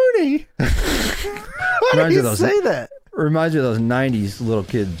 Oh, Tony! Why did you say that? Reminds me of those '90s little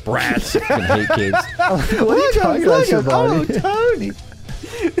kid brats. Fucking hate kids. What are you talking about, Shivani? Oh, Tony!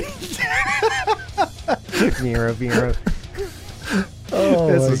 Miro. Oh,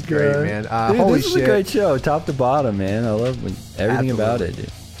 this was great, man. Dude, holy this shit! was a great show, top to bottom, man. I love everything about it, dude.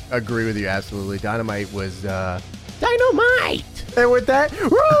 Agree with you absolutely. Dynamite was Dynamite. And with that, roll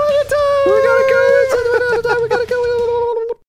the time. We're gonna go.